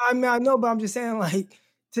 I mean, I know, but I'm just saying, like,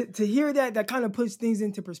 to hear that kind of puts things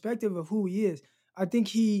into perspective of who he is. I think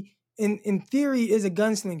he, in theory, is a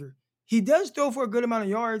gunslinger. He does throw for a good amount of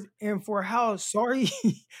yards, and for how sorry,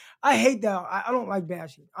 I hate that. I don't like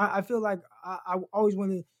bashing. I feel like I always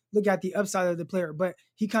want to look at the upside of the player, but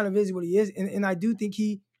he kind of is what he is, and I do think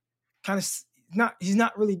he kind of he's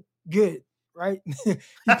not really good, right? He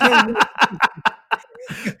can't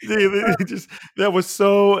Dude, that was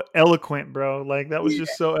so eloquent, bro. Like, that was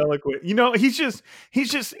just so eloquent. You know, he's just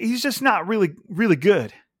not really, really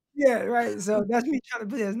good. Yeah, right. So that's me trying to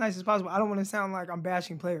put it as nice as possible. I don't want to sound like I'm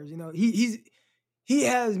bashing players. You know, he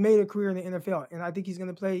has made a career in the NFL, and I think he's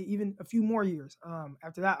going to play even a few more years.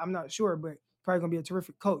 After that, I'm not sure, but probably going to be a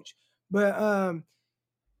terrific coach. But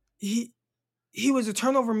he was a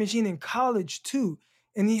turnover machine in college too,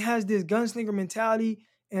 and he has this gunslinger mentality.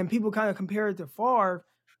 And people kind of compare it to Favre,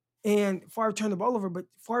 and Favre turned the ball over, but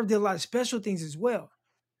Favre did a lot of special things as well.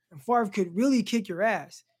 And Favre could really kick your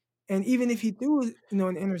ass. And even if he threw,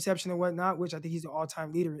 an interception or whatnot, which I think he's the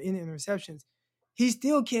all-time leader in interceptions, he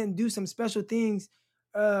still can do some special things,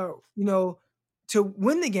 to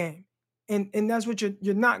win the game. And that's what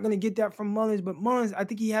you're not going to get that from Mullins. But Mullins, I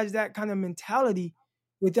think he has that kind of mentality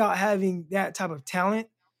without having that type of talent.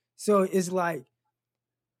 So it's like,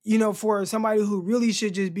 for somebody who really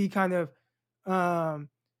should just be kind of,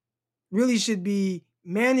 really should be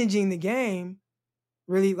managing the game,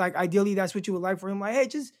 really, like, ideally, that's what you would like for him. Like, hey,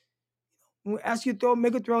 just ask you to throw,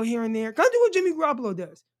 make a throw here and there. Kind of do what Jimmy Garoppolo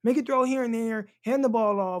does. Make a throw here and there, hand the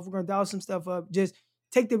ball off. We're going to dial some stuff up. Just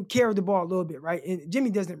take the care of the ball a little bit, right? And Jimmy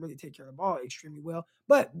doesn't really take care of the ball extremely well,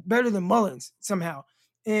 but better than Mullins somehow.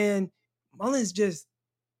 And Mullins just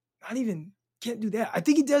not even can't do that. I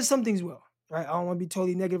think he does some things well, right? I don't want to be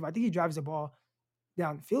totally negative. I think he drives the ball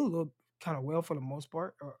down the field a little kind of well for the most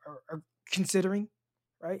part, or considering,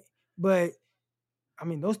 right? But I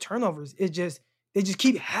mean, those turnovers, they just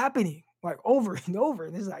keep happening like over and over.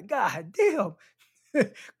 And it's like, God damn,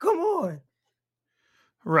 come on.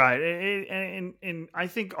 Right. And I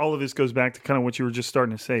think all of this goes back to kind of what you were just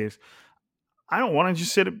starting to say is I don't want to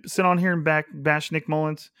just sit on here and bash Nick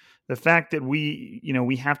Mullins. The fact that we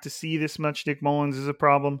have to see this much Nick Mullins is a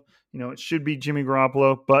problem. It should be Jimmy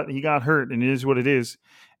Garoppolo, but he got hurt and it is what it is.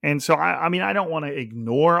 And so, I mean, I don't want to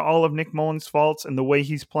ignore all of Nick Mullins' faults and the way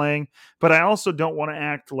he's playing, but I also don't want to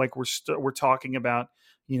act like we're talking about,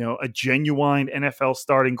 a genuine NFL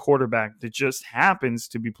starting quarterback that just happens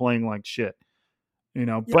to be playing like shit.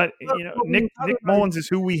 But Nick Mullins is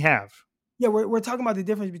who we have. Yeah, we're talking about the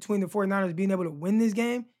difference between the 49ers being able to win this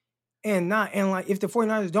game and not. And like, if the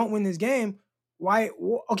 49ers don't win this game, why?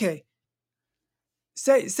 Okay.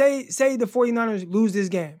 Say the 49ers lose this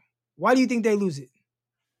game. Why do you think they lose it?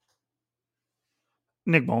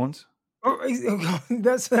 Nick Mullins.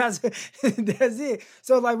 That's it.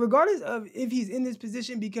 So like, regardless of if he's in this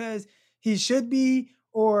position because he should be,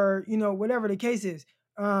 or whatever the case is,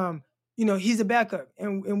 he's a backup,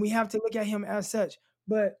 and we have to look at him as such.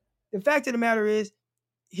 But the fact of the matter is,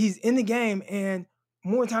 he's in the game, and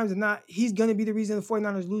more times than not, he's going to be the reason the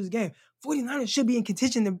 49ers lose the game. 49ers should be in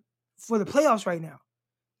contention for the playoffs right now.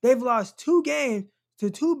 They've lost 2 games to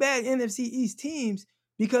 2 bad NFC East teams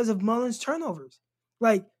because of Mullins' turnovers.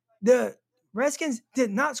 Like, the Redskins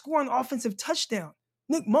did not score an offensive touchdown.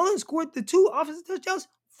 Nick Mullins scored the 2 offensive touchdowns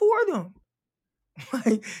for them.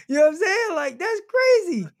 Like, you know what I'm saying? Like, that's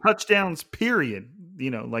crazy. Touchdowns, period.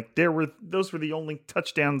 Those were the only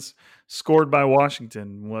touchdowns scored by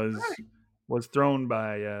Washington was thrown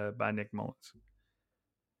by Nick Mullins.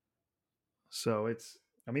 So it's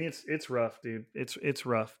rough, dude. It's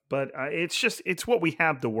rough, but it's what we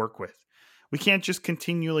have to work with. We can't just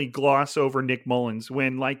continually gloss over Nick Mullins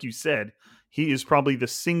when, like you said, he is probably the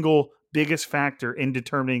single biggest factor in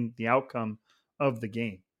determining the outcome of the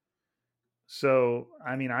game. So,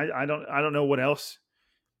 I mean, I don't know what else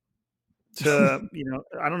to,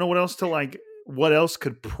 I don't know what else to like, what else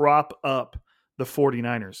could prop up the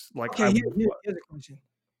 49ers? Like, okay, here's a question.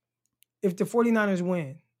 If the 49ers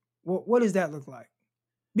win, what does that look like?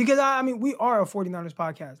 Because I mean, we are a 49ers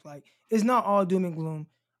podcast. Like, it's not all doom and gloom.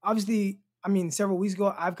 Obviously, I mean, several weeks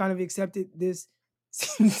ago, I've kind of accepted this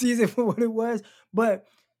season for what it was. But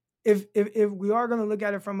if we are going to look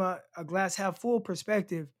at it from a glass half full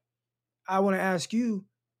perspective, I want to ask you,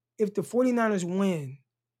 if the 49ers win,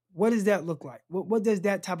 what does that look like? What does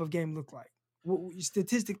that type of game look like?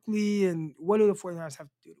 Statistically, and what do the 49ers have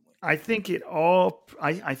to do to win? I think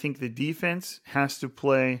I think the defense has to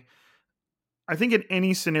play. I think in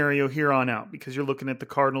any scenario here on out, because you're looking at the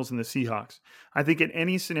Cardinals and the Seahawks, I think in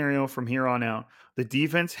any scenario from here on out, the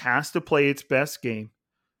defense has to play its best game,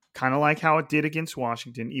 kind of like how it did against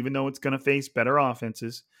Washington, even though it's going to face better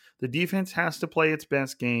offenses. The defense has to play its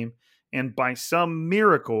best game, and by some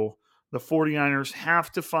miracle, the 49ers have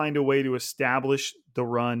to find a way to establish the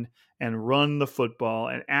run and run the football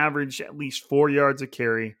and average at least 4 yards a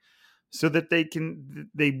carry, so that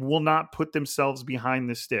they will not put themselves behind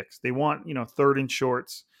the sticks. They want, 3rd and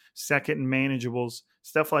shorts, 2nd and manageables,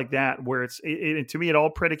 stuff like that, where to me, it all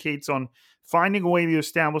predicates on finding a way to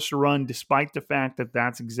establish a run, despite the fact that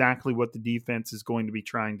that's exactly what the defense is going to be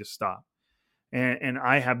trying to stop. And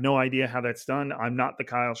I have no idea how that's done. I'm not the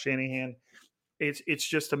Kyle Shanahan. It's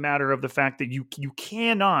just a matter of the fact that you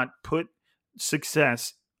cannot put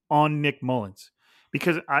success on Nick Mullins,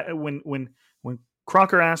 because when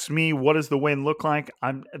Crocker asked me, what does the win look like?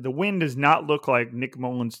 The win does not look like Nick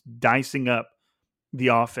Mullins dicing up the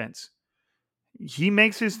offense. He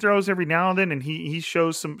makes his throws every now and then, and he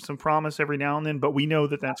shows some promise every now and then, but we know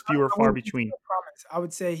that that's few or far between. I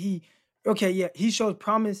would say he shows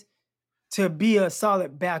promise to be a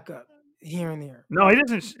solid backup here and there. No, he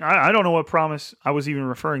doesn't. I don't know what promise I was even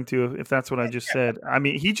referring to, if that's what I just said. I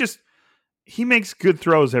mean, he makes good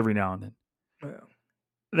throws every now and then. Yeah.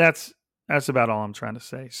 That's about all I'm trying to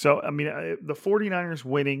say. So, I mean, the 49ers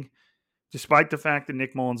winning, despite the fact that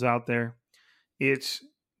Nick Mullins out there, it's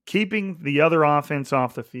keeping the other offense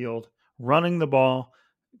off the field, running the ball,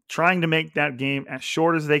 trying to make that game as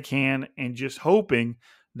short as they can, and just hoping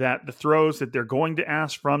that the throws that they're going to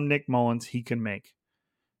ask from Nick Mullins, he can make.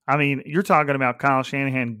 I mean, you're talking about Kyle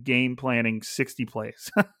Shanahan game planning 60 plays.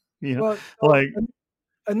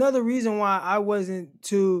 Another reason why I wasn't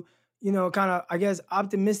too kind of, I guess,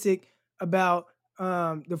 optimistic about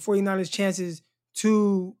the 49ers' chances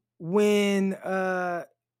to win,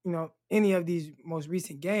 any of these most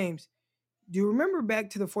recent games. Do you remember back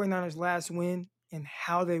to the 49ers' last win and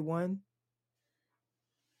how they won?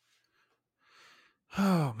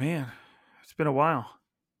 Oh man, it's been a while.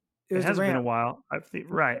 It It was the has been a Rams. while. I think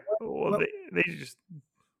right. Well, What,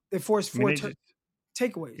 they forced I mean, four they just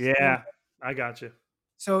takeaways. yeah. I got you.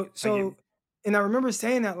 So, and I remember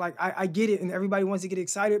saying that, like, I get it, and everybody wants to get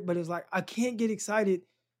excited, but it's like, I can't get excited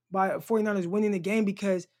by 49ers winning the game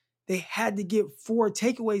because they had to get 4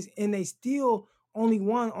 takeaways and they still only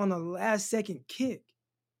won on a last second kick.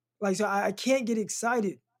 Like, so I can't get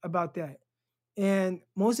excited about that. And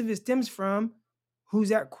most of it stems from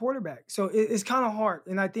who's at quarterback. So it's kind of hard.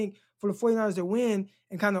 And I think for the 49ers to win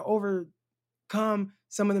and kind of overcome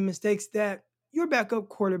some of the mistakes that your backup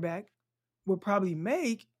quarterback would probably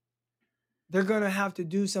make, they're going to have to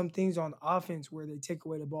do some things on offense where they take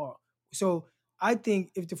away the ball. So I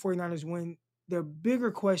think if the 49ers win, the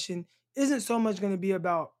bigger question isn't so much going to be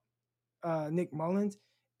about Nick Mullins.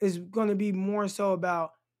 It's going to be more so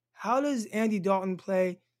about how does Andy Dalton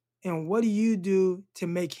play and what do you do to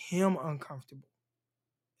make him uncomfortable?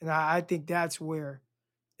 And I think that's where,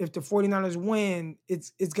 if the 49ers win,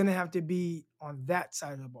 it's going to have to be on that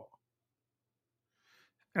side of the ball.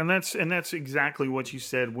 And that's exactly what you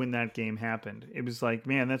said when that game happened. It was like,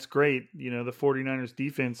 man, that's great. The 49ers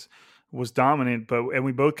defense was dominant, and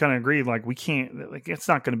we both kind of agreed, like, we can't, like, it's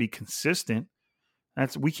not going to be consistent.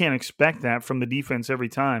 We can't expect that from the defense every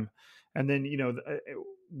time. And then,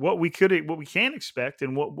 what we can expect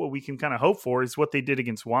and what we can kind of hope for is what they did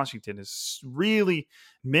against Washington, is really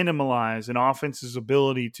minimalize an offense's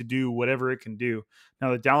ability to do whatever it can do.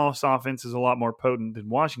 Now, the Dallas offense is a lot more potent than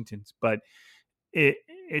Washington's, but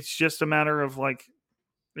it's just a matter of, like,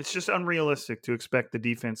 it's just unrealistic to expect the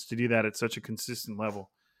defense to do that at such a consistent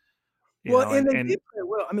level. And they did play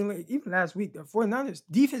well. I mean, like, even last week, the 49ers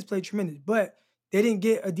defense played tremendous, but they didn't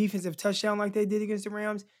get a defensive touchdown like they did against the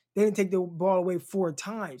Rams. They didn't take the ball away 4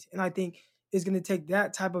 times. And I think it's going to take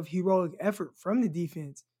that type of heroic effort from the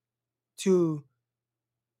defense to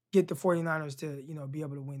get the 49ers to, be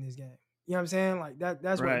able to win this game. You know what I'm saying? Like,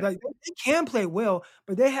 that's right. What, like, they can play well,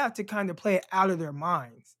 but they have to kind of play it out of their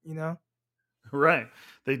minds, Right.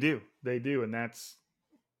 They do. And that's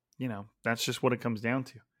just what it comes down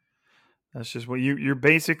to. That's just what you're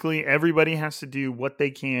basically, everybody has to do what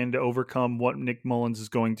they can to overcome what Nick Mullins is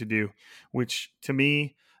going to do, which to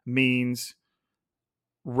me means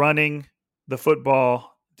running the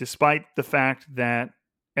football despite the fact that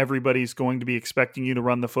everybody's going to be expecting you to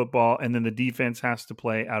run the football, and then the defense has to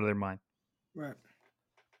play out of their mind. Right.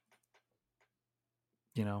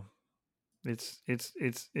 It's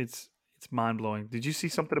mind-blowing. Did you see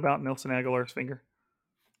something about Nelson Aguilar's finger?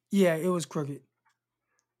 Yeah, it was crooked.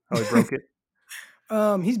 Oh, he broke it?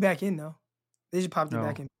 He's back in, though. They just popped it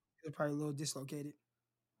back in. It's probably a little dislocated.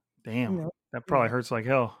 Damn. That probably hurts like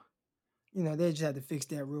hell. They just had to fix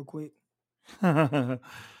that real quick.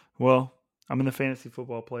 Well, I'm in the fantasy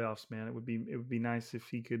football playoffs, man. It would be nice if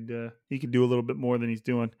he could do a little bit more than he's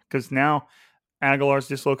doing, because now Aguilar's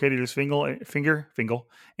dislocated his finger,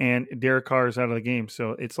 and Derek Carr is out of the game.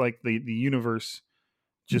 So it's like the universe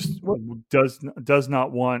just does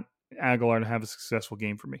not want Aguilar to have a successful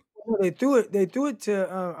game for me. Well, they threw it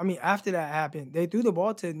to. After that happened, they threw the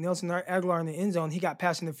ball to Nelson Aguilar in the end zone. He got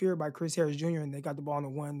pass interfered by Chris Harris Jr. and they got the ball on the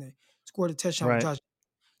 1. They scored a touchdown. Right.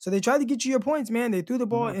 So they tried to get you your points, man. They threw the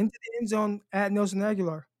ball into the end zone at Nelson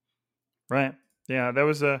Aguilar. Right. Yeah, that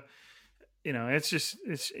was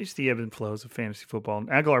it's the ebb and flows of fantasy football.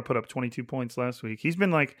 Aguilar put up 22 points last week. He's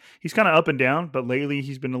been he's kind of up and down, but lately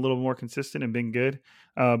he's been a little more consistent and been good.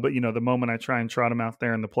 But the moment I try and trot him out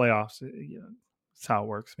there in the playoffs, that's how it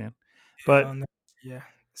works, man. But yeah,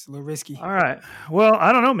 it's a little risky. All right. Well,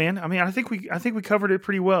 I don't know, man. I mean, I think we covered it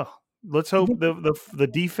pretty well. Let's hope the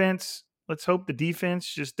defense. Let's hope the defense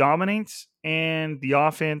just dominates and the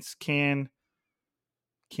offense can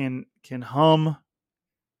hum.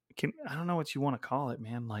 I don't know what you want to call it,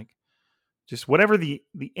 man. Like, just whatever the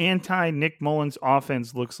anti Nick Mullins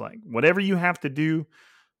offense looks like, whatever you have to do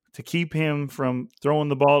to keep him from throwing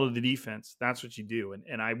the ball to the defense, that's what you do. And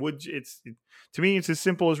to me, it's as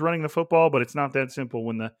simple as running the football, but it's not that simple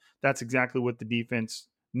when that's exactly what the defense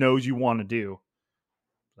knows you want to do.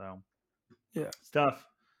 So yeah,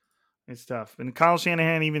 it's tough. And Kyle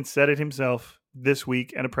Shanahan even said it himself this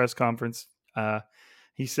week at a press conference.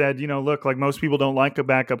 He said, look, like, most people don't like a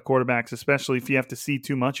backup quarterbacks, especially if you have to see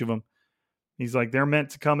too much of them. He's like, they're meant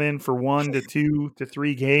to come in for 1 to 2 to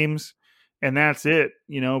 3 games, and that's it,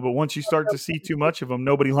 But once you start to see too much of them,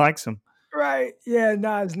 nobody likes them. Right. Yeah,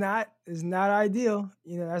 no, it's not. It's not ideal.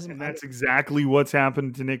 That's exactly what's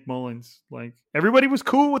happened to Nick Mullins. Like, everybody was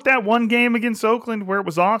cool with that one game against Oakland where it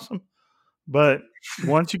was awesome. But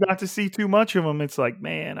once you got to see too much of him, it's like,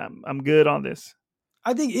 man, I'm good on this.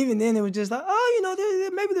 I think even then it was just like,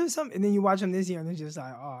 maybe there's something. And then you watch them this year and it's just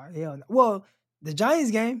like, oh, hell no. Well, the Giants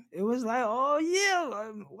game, it was like, oh,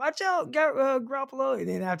 yeah, watch out, Garoppolo. And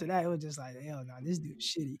then after that, it was just like, hell no, this dude's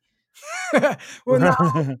shitty. Well,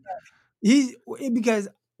 no, because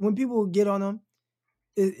when people get on him,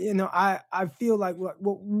 I feel like,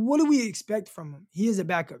 what do we expect from him? He is a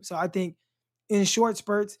backup. So I think in short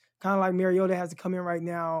spurts, kind of like Mariota has to come in right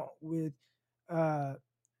now with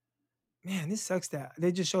man, this sucks that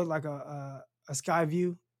they just showed like a sky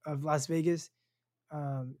view of Las Vegas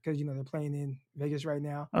because they're playing in Vegas right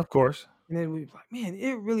now. Of course. And then we like, man,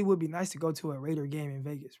 it really would be nice to go to a Raider game in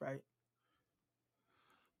Vegas, right?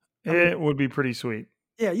 It would be pretty sweet.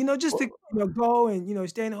 Yeah, just to go and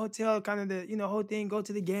stay in a hotel, kind of the whole thing, go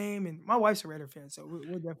to the game. And my wife's a Raider fan, so we're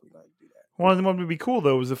definitely going to do that. One of them would be cool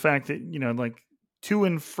though was the fact that like to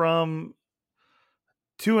and from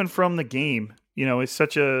the game, is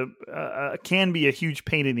such can be a huge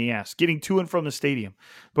pain in the ass getting to and from the stadium.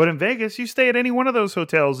 But in Vegas, you stay at any one of those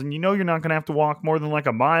hotels, and you're not going to have to walk more than like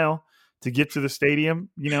a mile to get to the stadium.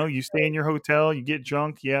 You stay in your hotel, you get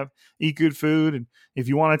drunk, eat good food, and if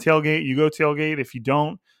you want to tailgate, you go tailgate. If you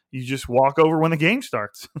don't, you just walk over when the game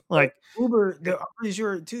starts. Like Uber, I'm pretty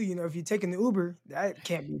sure too. If you're taking the Uber, that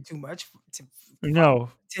can't be too much. No,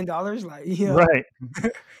 $10, right,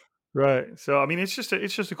 right. So I mean, it's just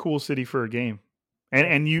a cool city for a game,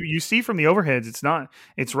 and you see from the overheads,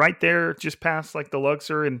 it's right there, just past like the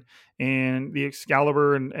Luxor and the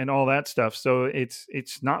Excalibur and all that stuff. So it's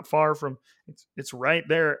not far from it's right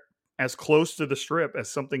there, as close to the Strip as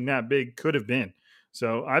something that big could have been.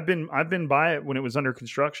 So I've been by it when it was under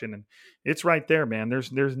construction, and it's right there, man.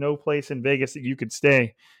 There's no place in Vegas that you could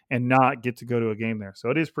stay and not get to go to a game there. So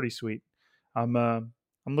it is pretty sweet. I'm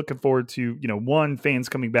looking forward to, one, fans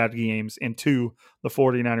coming back to games, and two, the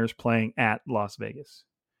 49ers playing at Las Vegas.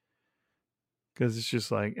 Because it's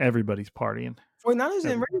just like everybody's partying. 49ers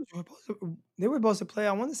and Raiders were supposed to play,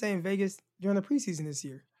 I want to say, in Vegas during the preseason this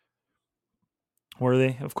year. Were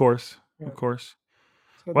they? Of course. Yeah. Of course.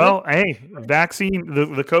 So the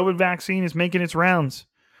COVID vaccine is making its rounds.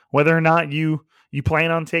 Whether or not you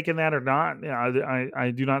plan on taking that or not,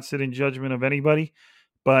 I do not sit in judgment of anybody.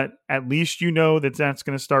 But at least that's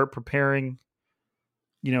going to start preparing,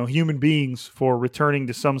 human beings for returning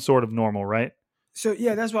to some sort of normal, right? So,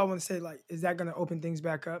 yeah, that's what I want to say. Like, is that going to open things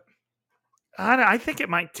back up? I think it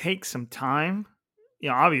might take some time.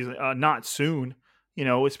 Obviously not soon,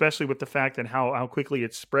 especially with the fact that how quickly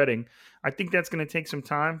it's spreading. I think that's going to take some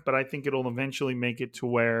time, but I think it'll eventually make it to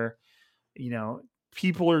where,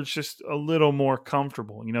 people are just a little more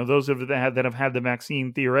comfortable. Those that have had the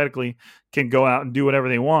vaccine theoretically can go out and do whatever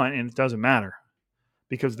they want, and it doesn't matter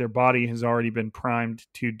because their body has already been primed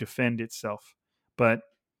to defend itself. But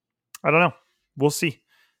I don't know. We'll see.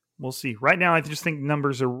 Right now, I just think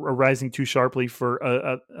numbers are rising too sharply for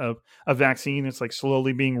a vaccine that's like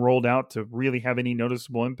slowly being rolled out to really have any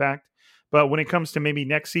noticeable impact. But when it comes to maybe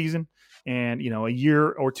next season and, a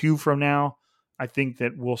year or two from now, I think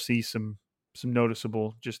that we'll see some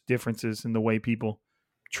noticeable just differences in the way people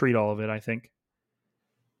treat all of it, I think.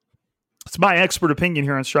 It's my expert opinion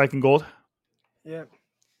here on Striking Gold. Yep.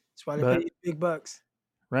 That's why they pay you big bucks.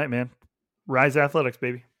 Right, man. Rise Athletics,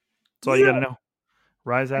 baby. That's all you got to know.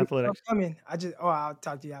 Rise Athletics. I'll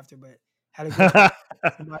talk to you after, but had a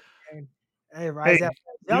good Hey, Rise Athletics.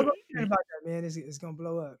 Y'all go about that, man. It's going to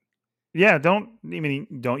blow up. Yeah,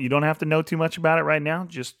 you don't have to know too much about it right now.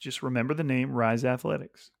 Just remember the name Rise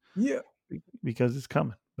Athletics. Yeah. Because it's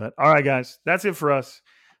coming. But all right, guys, that's it for us.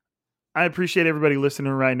 I appreciate everybody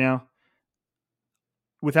listening right now.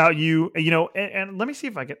 Without you, and let me see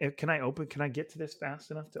if I can I get to this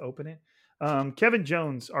fast enough to open it? Kevin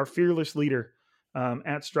Jones, our fearless leader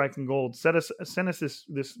at Striking Gold, sent us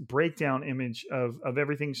this breakdown image of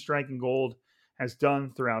everything Striking Gold has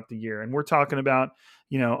done throughout the year. And we're talking about,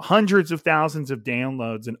 hundreds of thousands of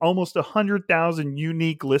downloads and almost 100,000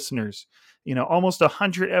 unique listeners, almost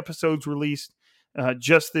 100 episodes released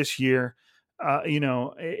just this year.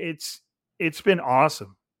 It's been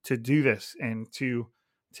awesome to do this and to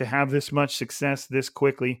have this much success this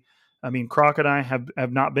quickly. I mean, Croc and I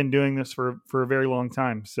have not been doing this for a very long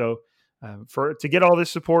time. So to get all this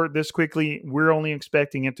support this quickly, we're only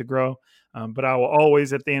expecting it to grow. But I will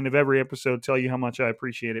always, at the end of every episode, tell you how much I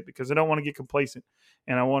appreciate it because I don't want to get complacent.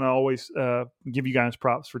 And I want to always give you guys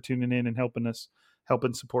props for tuning in and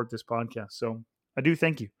helping support this podcast. So I do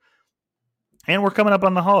thank you. And we're coming up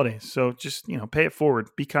on the holidays, so just, pay it forward.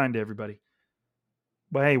 Be kind to everybody.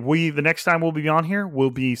 But hey, the next time we'll be on here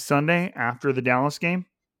will be Sunday after the Dallas game.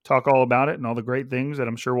 Talk all about it and all the great things that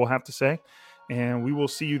I'm sure we'll have to say. And we will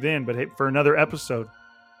see you then. But hey, for another episode,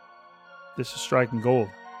 this is Striking Gold,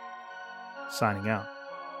 signing out.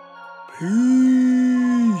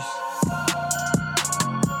 Peace.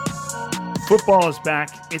 Football is back.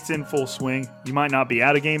 It's in full swing. You might not be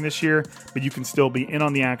at a game this year, but you can still be in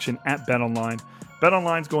on the action at BetOnline.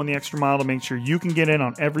 BetOnline's going the extra mile to make sure you can get in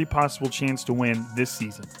on every possible chance to win this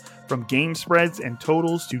season. From game spreads and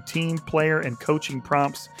totals to team, player, and coaching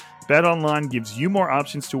props, BetOnline gives you more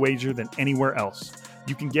options to wager than anywhere else.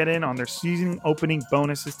 You can get in on their season opening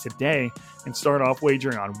bonuses today and start off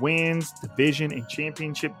wagering on wins, division, and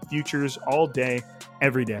championship futures all day,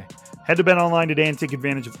 every day. Head to BetOnline today and take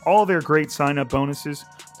advantage of all their great sign-up bonuses.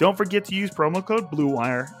 Don't forget to use promo code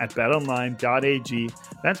BlueWire at betonline.ag.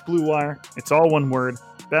 That's BlueWire. It's all one word.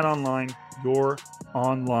 BetOnline, your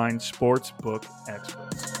online sportsbook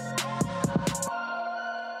experts.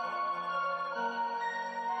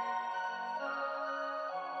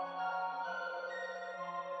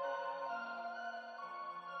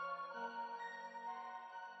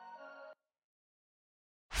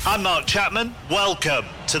 I'm Mark Chapman. Welcome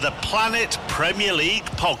to the Planet Premier League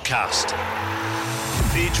podcast.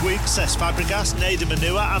 Each week, Cesc Fabregas, Nader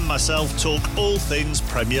Manua and myself talk all things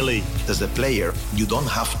Premier League. As a player, you don't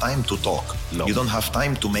have time to talk. No. You don't have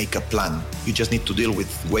time to make a plan. You just need to deal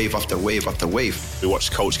with wave after wave after wave. We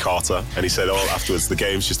watched Coach Carter and he said, afterwards, the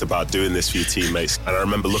game's just about doing this for your teammates. And I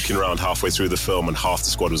remember looking around halfway through the film and half the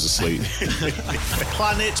squad was asleep.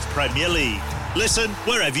 Planet Premier League. Listen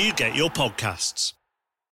wherever you get your podcasts.